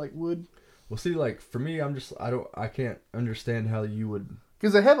dart instead of like wood. Well, see, like for me, I can't understand how you would.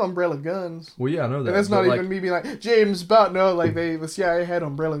 Because they have umbrella guns. Well, yeah, I know that. And that's not even me being like James Bond. No, like the CIA had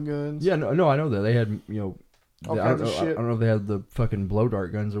umbrella guns. Yeah, no, I know that they had all kinds of shit. I don't know if they had the fucking blow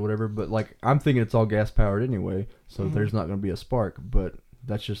dart guns or whatever, but like I'm thinking it's all gas powered anyway, so there's not going to be a spark. But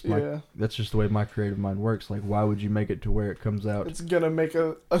that's just that's just the way my creative mind works. Like, why would you make it to where it comes out? It's gonna make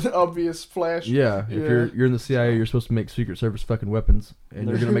an obvious flash. Yeah, if you're in the CIA, you're supposed to make Secret Service fucking weapons, and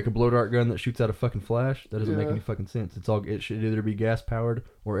you're gonna make a blow dart gun that shoots out a fucking flash. That doesn't make any fucking sense. It should either be gas powered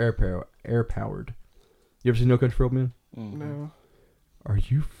or air powered. You ever seen No Country for Old Men? No. Are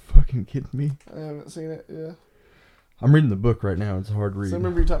you fucking kidding me? I haven't seen it. Yeah. I'm reading the book right now. It's a hard read. So I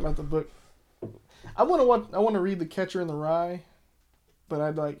remember you talking about the book. I want to read The Catcher in the Rye, but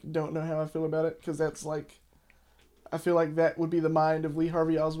I don't know how I feel about it, because that's like, I feel like that would be the mind of Lee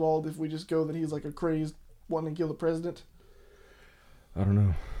Harvey Oswald if we just go that he's like a crazed wanting to kill the president. I don't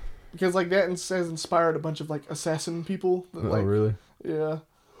know. Because like that has inspired a bunch of like assassin people. That, really? Yeah.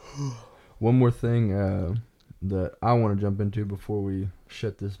 One more thing that I want to jump into before we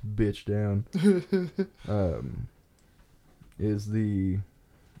shut this bitch down is the,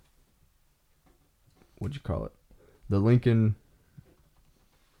 what'd you call it? The Lincoln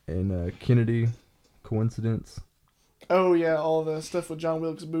and Kennedy coincidence. Oh yeah, all the stuff with John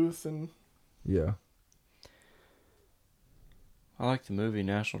Wilkes Booth and. Yeah. I like the movie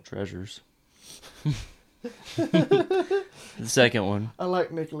National Treasures. The second one. I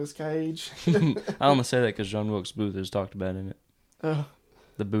like Nicolas Cage. I only say that because John Wilkes Booth is talked about in it.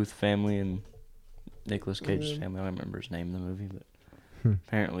 The Booth family and Nicolas Cage's family. I don't remember his name in the movie, but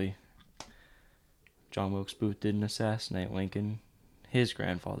apparently John Wilkes Booth didn't assassinate Lincoln. His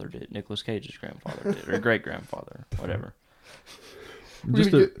grandfather did. Nicolas Cage's grandfather did. Or great-grandfather. Whatever.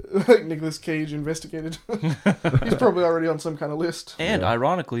 Just get Nicolas Cage investigated. He's probably already on some kind of list. And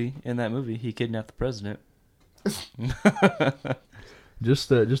ironically, in that movie, he kidnapped the president.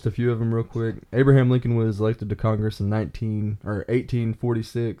 Just a few of them real quick. Abraham Lincoln was elected to Congress in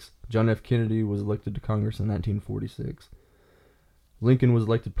 1846. John F. Kennedy was elected to Congress in 1946. Lincoln was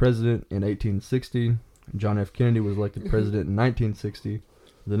elected president in 1860. John F. Kennedy was elected president in 1960.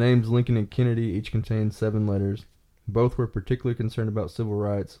 The names Lincoln and Kennedy each contained 7 letters. Both were particularly concerned about civil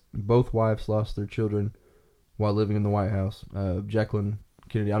rights. Both wives lost their children while living in the White House. Jacqueline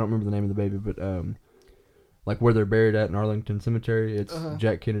Kennedy, I don't remember the name of the baby, but like where they're buried at in Arlington Cemetery, it's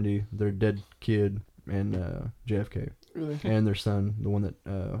Jack Kennedy, their dead kid, and JFK. Really? And their son, the one that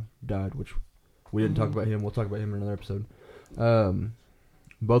died, which we didn't talk about him. We'll talk about him in another episode.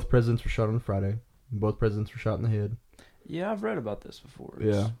 Both presidents were shot on Friday. Both presidents were shot in the head. Yeah, I've read about this before.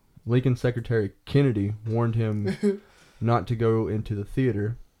 Yeah. Lincoln Secretary Kennedy warned him not to go into the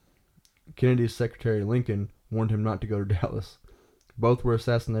theater. Kennedy's Secretary Lincoln warned him not to go to Dallas. Both were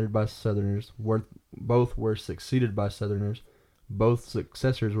assassinated by Southerners. Both were succeeded by Southerners. Both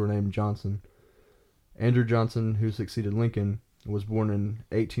successors were named Johnson. Andrew Johnson, who succeeded Lincoln, was born in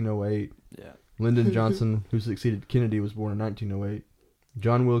 1808. Yeah. Lyndon Johnson, who succeeded Kennedy, was born in 1908.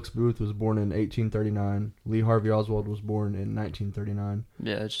 John Wilkes Booth was born in 1839. Lee Harvey Oswald was born in 1939.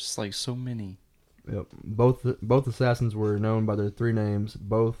 Yeah, it's just like so many. Yep. Both assassins were known by their 3 names.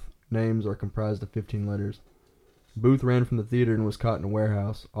 Both names are comprised of 15 letters. Booth ran from the theater and was caught in a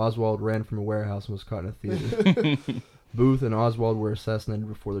warehouse. Oswald ran from a warehouse and was caught in a theater. Booth and Oswald were assassinated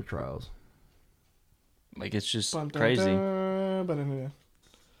before their trials. Like, it's just crazy. Yeah,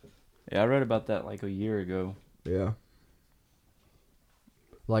 I read about that like a year ago. Yeah.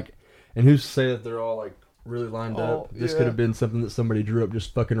 Like, and who's to say that they're all like really lined up? This could have been something that somebody drew up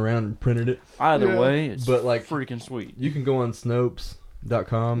just fucking around and printed it. Either way, it's but like freaking sweet. You can go on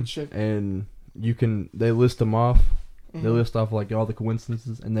Snopes.com and they list them off. Mm-hmm. They list off like all the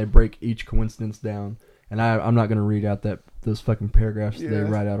coincidences and they break each coincidence down. And I'm not gonna read out those fucking paragraphs they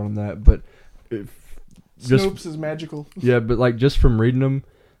write out on that, but Snopes is magical. Yeah, but like just from reading them,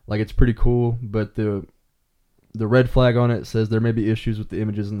 like it's pretty cool. But the red flag on it says there may be issues with the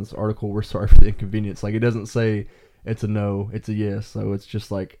images in this article. We're sorry for the inconvenience. Like it doesn't say it's a no, it's a yes. So it's just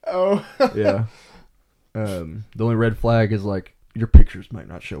like yeah. The only red flag is like your pictures might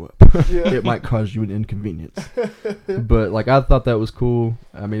not show up. It might cause you an inconvenience. But like I thought that was cool.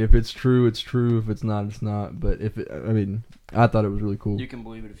 I mean, if it's true, it's true. If it's not, it's not. But I thought it was really cool. You can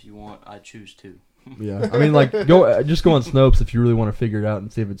believe it if you want. I choose to. Yeah, I mean, like go on Snopes if you really want to figure it out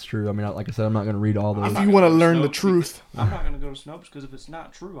and see if it's true. I mean, like I said, I'm not going to read all those. If you want to learn the truth, I'm not going to go to Snopes because if it's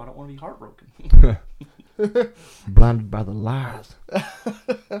not true, I don't want to be heartbroken. Blinded by the lies.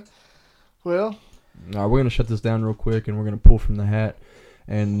 Well, we're going to shut this down real quick and we're going to pull from the hat.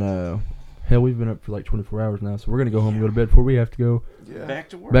 And hell, we've been up for like 24 hours now, so we're going to go home and go to bed before we have to go. Yeah. Back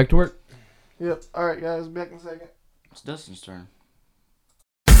to work. Back to work. Yep. All right, guys. Back in a second. It's Dustin's turn.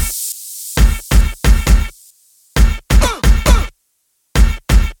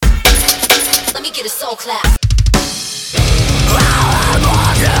 Let me get a soul clap.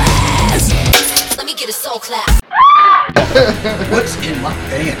 Let me get a soul clap. What's in my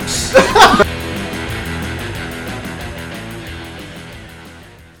pants?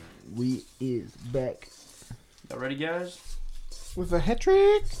 We is back. Y'all ready, guys? With a hat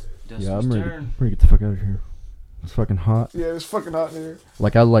trick? Dustin's Yeah, I'm ready. turn. I'm ready to get the fuck out of here. It's fucking hot. Yeah, it's fucking hot in here.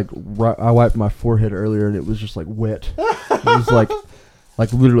 Like I wiped my forehead earlier and it was just like wet. It was like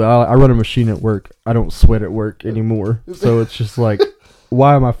literally, I run a machine at work. I don't sweat at work anymore. So it's just like,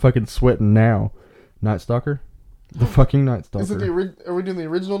 why am I fucking sweating now? Night Stalker? The fucking Night Stalker. Is it are we doing the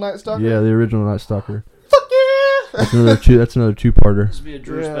original Night Stalker? Yeah, the original Night Stalker. Fuck yeah! That's another two-parter. This will be a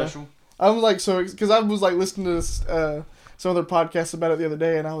Drew special. I'm like, so, because I was like listening to this, some other podcasts about it the other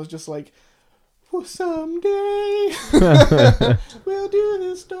day, and I was just like, well, someday we'll do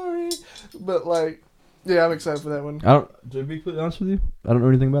this story. But like, yeah, I'm excited for that one. To be completely honest with you, I don't know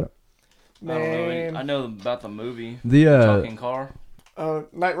anything about it. Man. I don't know. I know about the movie. The Talking Car.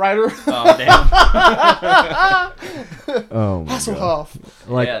 Knight Rider. Oh damn. Oh my Hasselhoff.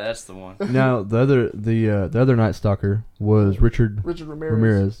 Like, yeah, that's the one. Now the other Night Stalker was Richard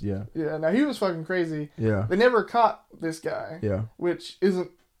Ramirez. Yeah. Yeah. Now he was fucking crazy. Yeah. They never caught this guy. Yeah. Which isn't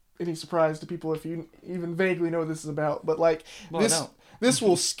any surprise to people if you even vaguely know what this is about. But like this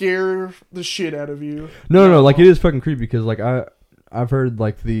will scare the shit out of you. No, like it is fucking creepy because like I've heard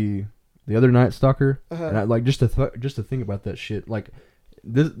like the other Night Stalker, and I, like just to think about that shit. Like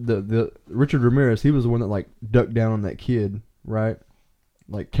the Richard Ramirez, he was the one that like ducked down on that kid, right?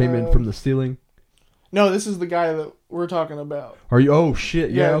 Like came in from the ceiling. No, this is the guy that we're talking about. Are you? Oh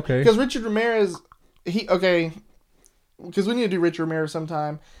shit! Yeah, okay. Because Richard Ramirez, because we need to do Richard Ramirez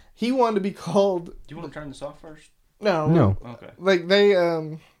sometime. He wanted to be called. Do you want to turn this off first? No. Okay. Like they,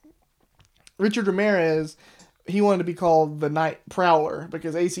 Richard Ramirez, he wanted to be called the Night Prowler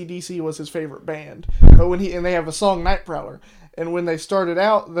because AC/DC was his favorite band. But they have a song Night Prowler, and when they started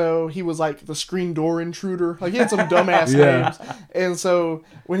out though, he was like the Screen Door Intruder. Like he had some dumbass names, and so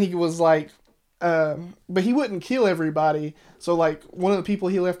when he was like, but he wouldn't kill everybody. So like one of the people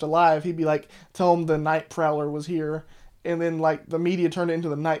he left alive, he'd be like, tell him the Night Prowler was here, and then like the media turned it into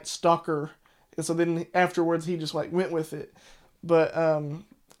the Night Stalker. And so then afterwards he just like went with it. But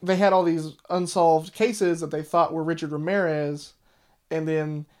they had all these unsolved cases that they thought were Richard Ramirez. And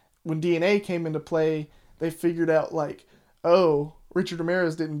then when DNA came into play, they figured out like, oh, Richard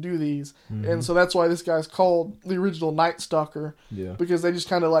Ramirez didn't do these. Mhm. And so that's why this guy's called the original Night Stalker. Yeah. Because they just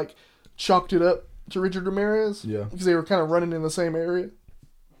kind of like chalked it up to Richard Ramirez. Yeah. Because they were kind of running in the same area.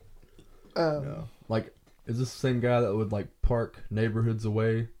 Yeah. Like, is this the same guy that would like park neighborhoods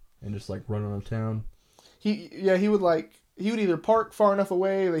away and just like run around town? He would either park far enough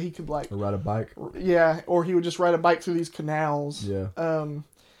away that he could like Or ride a bike? Yeah, or he would just ride a bike through these canals. Yeah.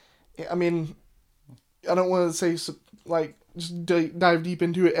 I mean, I don't want to say like just dive deep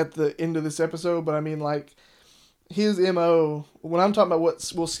into it at the end of this episode, but I mean like his MO, when I'm talking about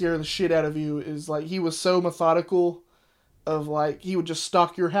what will scare the shit out of you, is like he was so methodical of like he would just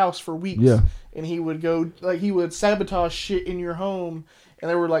stalk your house for weeks. Yeah. And he would go like he would sabotage shit in your home, and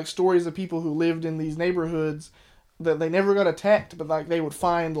there were like stories of people who lived in these neighborhoods that they never got attacked, but like they would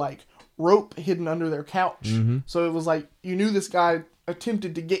find like rope hidden under their couch. Mm-hmm. So it was like you knew this guy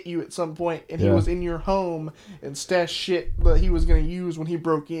attempted to get you at some point, and he was in your home and stashed shit that he was going to use when he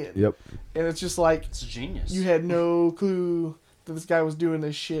broke in. Yep. And it's just like It's genius. you had no clue that this guy was doing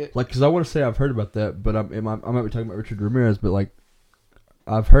this shit. Like, because I want to say I've heard about that, but I might be talking about Richard Ramirez, but like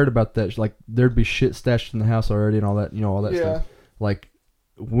I've heard about that. Like there'd be shit stashed in the house already and all that, all that stuff. Like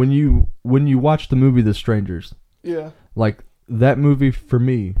when you watch the movie The Strangers, like that movie for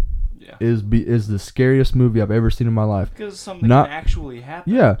me is the scariest movie I've ever seen in my life. Because something can actually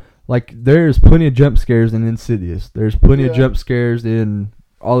happen. Yeah, like there's plenty of jump scares in Insidious. There's plenty of jump scares in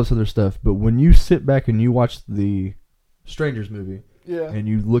all this other stuff. But when you sit back and you watch the Strangers movie, and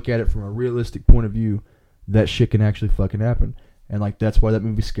you look at it from a realistic point of view, that shit can actually fucking happen. And like that's why that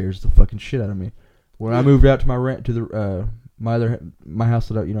movie scares the fucking shit out of me. When I moved out to my house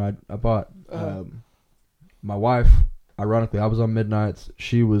that I bought, my wife, ironically, I was on midnights.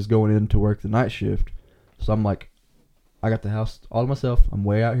 She was going in to work the night shift. So I'm like, I got the house all to myself. I'm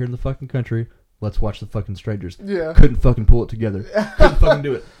way out here in the fucking country. Let's watch the fucking Strangers. Yeah. Couldn't fucking pull it together. Couldn't fucking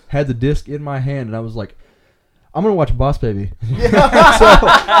do it. Had the disc in my hand, and I was like, I'm going to watch Boss Baby. So,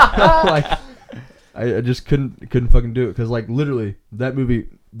 like, I just couldn't fucking do it. Because, like, literally, that movie,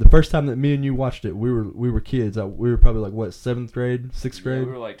 the first time that me and you watched it, we were kids. We were probably, like, what, 7th grade, 6th grade? Yeah,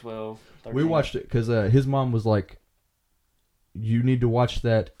 we were like 12, 13. We watched it because his mom was like, you need to watch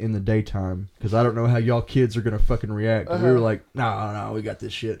that in the daytime because I don't know how y'all kids are going to fucking react. And we were like, no, we got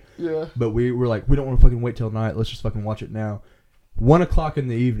this shit. Yeah. But we were like, we don't want to fucking wait till night. Let's just fucking watch it now. 1 o'clock in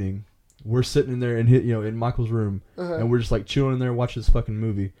the evening, we're sitting in there in Michael's room, and we're just like chilling in there watching this fucking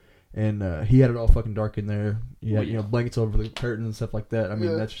movie. And he had it all fucking dark in there. He had, blankets over the curtains and stuff like that. I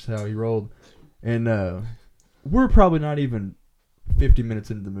mean, that's just how he rolled. And we're probably not even 50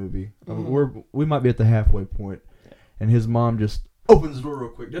 minutes into the movie. We might be at the halfway point. And his mom just opens the door real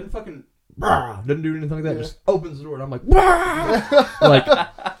quick. Doesn't do anything like that. Just opens the door, and I'm like,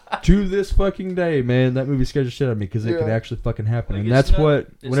 like to this fucking day, man. That movie scares the shit out of me because it could actually fucking happen. Like, and that's what.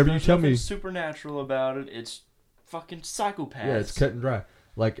 Whenever you tell me supernatural about it, it's fucking psychopaths. Yeah, it's cut and dry.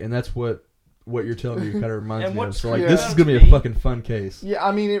 Like, and that's what you're telling me kind of reminds me of. So like, Yeah. this is gonna be a fucking fun case. Yeah,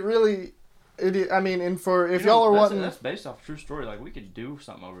 I mean, it really. It is, I mean, and for if y'all are wanting, that's based off a true story. Like we could do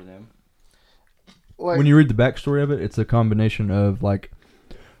something over them. like, When you read the backstory of it, it's a combination of like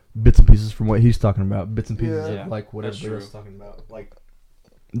bits and pieces from what he's talking about, bits and pieces Yeah. of like what That's everybody else is true. talking about, like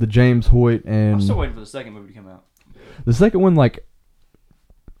the James Hoyt and I'm still waiting for the second movie to come out. the second one. Like,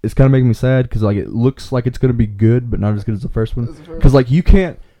 it's kind of making me sad because like it looks like it's gonna be good, but not as good as the first one. Because like you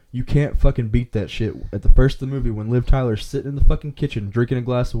can't fucking beat that shit at the first of the movie when Liv Tyler's sitting in the fucking kitchen drinking a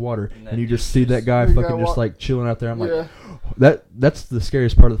glass of water and you just see that guy fucking just like chilling out there. I'm like, that's the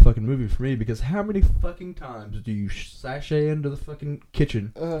scariest part of the fucking movie for me because how many fucking times do you sashay into the fucking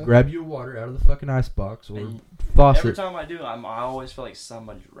kitchen, grab you a water out of the fucking icebox or faucet? Every time I do, I always feel like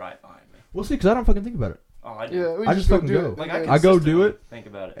somebody's right behind me. Well, see, because I don't fucking think about it. Oh, I do. Yeah, we I just fucking do go. it. Like I go do it. Think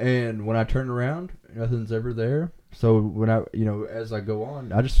about it. And when I turn around, nothing's ever there. So when I, as I go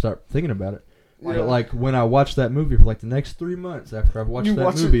on, I just start thinking about it. Yeah. But like when I watch that movie for like the next 3 months after I've watched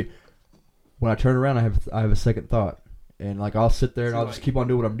that movie, when I turn around, I have a second thought, and like I'll sit there and I'll just keep on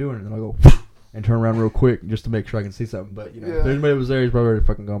doing what I'm doing, and then I'll go and turn around real quick just to make sure I can see something. But if anybody was there, he's probably already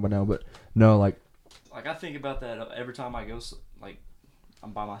fucking gone by now. But no, like I think about that every time I go. Like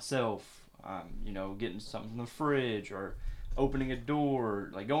I'm by myself. I'm getting something from the fridge or opening a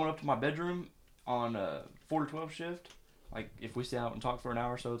door, like going up to my bedroom on a 4 to 12 shift. Like if we stay out and talk for an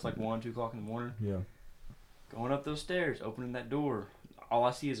hour or so, it's like 1, 2 o'clock in the morning. Yeah. Going up those stairs, opening that door, all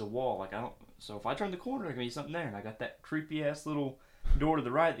I see is a wall. Like so if I turn the corner, there can be something there, and I got that creepy ass little door to the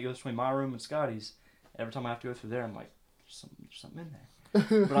right that goes between my room and Scotty's. Every time I have to go through there, I'm like, there's something in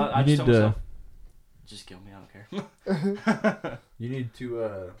there. But I just tell myself, just kill me, I don't care. You need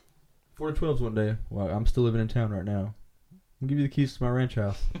to 4 to 12s one day. Well, I'm still living in town right now. I'll give you the keys to my ranch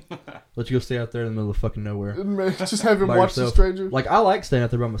house. Let you go stay out there in the middle of fucking nowhere. Just have him By watch the yourself. stranger. Like, I like staying out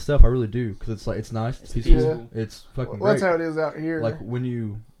there by myself. I really do. Because it's like, it's nice. It's peaceful. Yeah. It's fucking Well, that's great. how it is out here. Like, when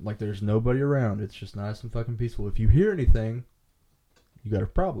you, like, there's nobody around. It's just nice and fucking peaceful. If you hear anything, you got a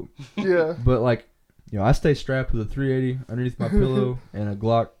problem. Yeah. But, like, you know, I stay strapped with a 380 underneath my pillow and a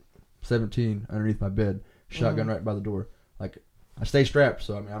Glock 17 underneath my bed. Shotgun right by the door. Like, I stay strapped,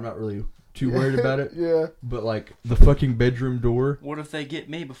 so, I mean, I'm not really too worried about it. Yeah. But, like, the fucking bedroom door, What if they get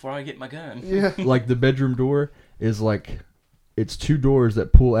me before I get my gun? Yeah. like, the bedroom door is, like, it's 2 doors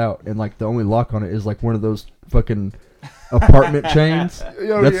that pull out, and, like, the only lock on it is, like, one of those fucking apartment chains.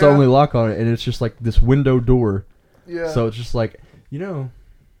 Oh, That's yeah. the only lock on it, and it's just, like, this window door. Yeah. So it's just, like, you know,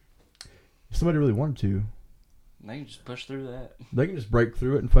 if somebody really wanted to, They can just push through that. they can just break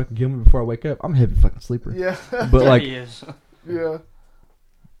through it and fucking kill me before I wake up. I'm a heavy fucking sleeper. Yeah. But, There like, he is. Yeah.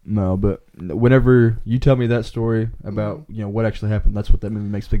 no, but whenever you tell me that story about, you know, what actually happened, that's what that movie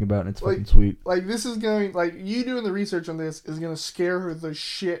makes me think about, and it's Like- fucking sweet. Like, this is going, like, you doing the research on this is going to scare the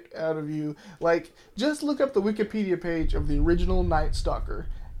shit out of you. Like, just look up the Wikipedia page of the original Night Stalker,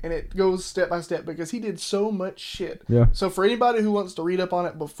 and it goes step by step because he did so much shit. Yeah. So for anybody who wants to read up on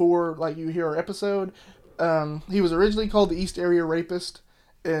it before, like, you hear our episode, he was originally called the East Area Rapist,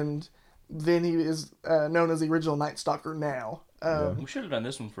 and then he is known as the original Night Stalker now. We should have done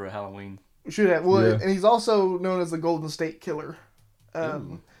this one for a Halloween. Should have. Well, Yeah. and he's also known as the Golden State Killer.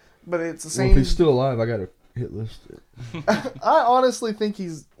 But it's the Well, same. if he's still alive, I got to hit list it. I honestly think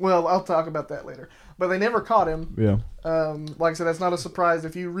he's. Well, I'll talk about that later. But they never caught him. Yeah. Like I said, that's not a surprise.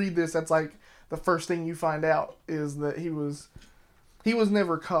 If you read this, that's like the first thing you find out is that he was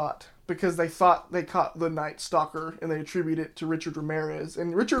never caught because they thought they caught the Night Stalker and they attribute it to Richard Ramirez.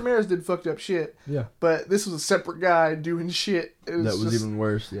 And Richard Ramirez did fucked up shit. Yeah. But this was a separate guy doing shit. It That was just- even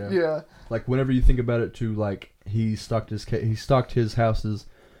worse, yeah. Yeah. Like, whenever you think about it, too, like, he stalked his houses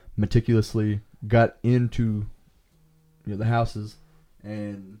meticulously, got into, you know, the houses,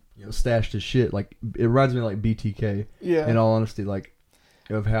 and, you know, stashed his shit. Like, it reminds me of, like, BTK. Yeah. In all honesty, like,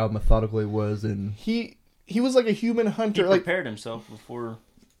 of how methodical he was, and He was like a human He hunter. Like prepared himself before,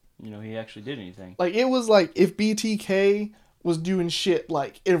 he actually did anything. Like, it was like if BTK was doing shit,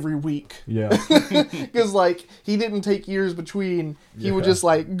 like, every week. yeah. Because, like, he didn't take years between. He would Yeah. just,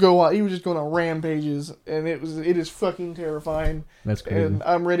 like, go on. He was just going on rampages. And it is fucking terrifying. That's crazy. And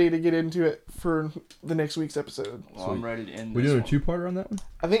I'm ready to get into it for the next week's episode. Well, I'm ready to end We this doing a one. two-parter on that one?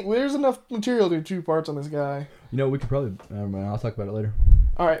 I think there's enough material to do 2 parts on this guy. You know, we could probably, never mind, I'll talk about it later.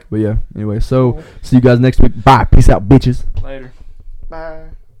 All right. But yeah, anyway, so Cool. see you guys next week. Bye. Peace out, bitches. Later. Bye.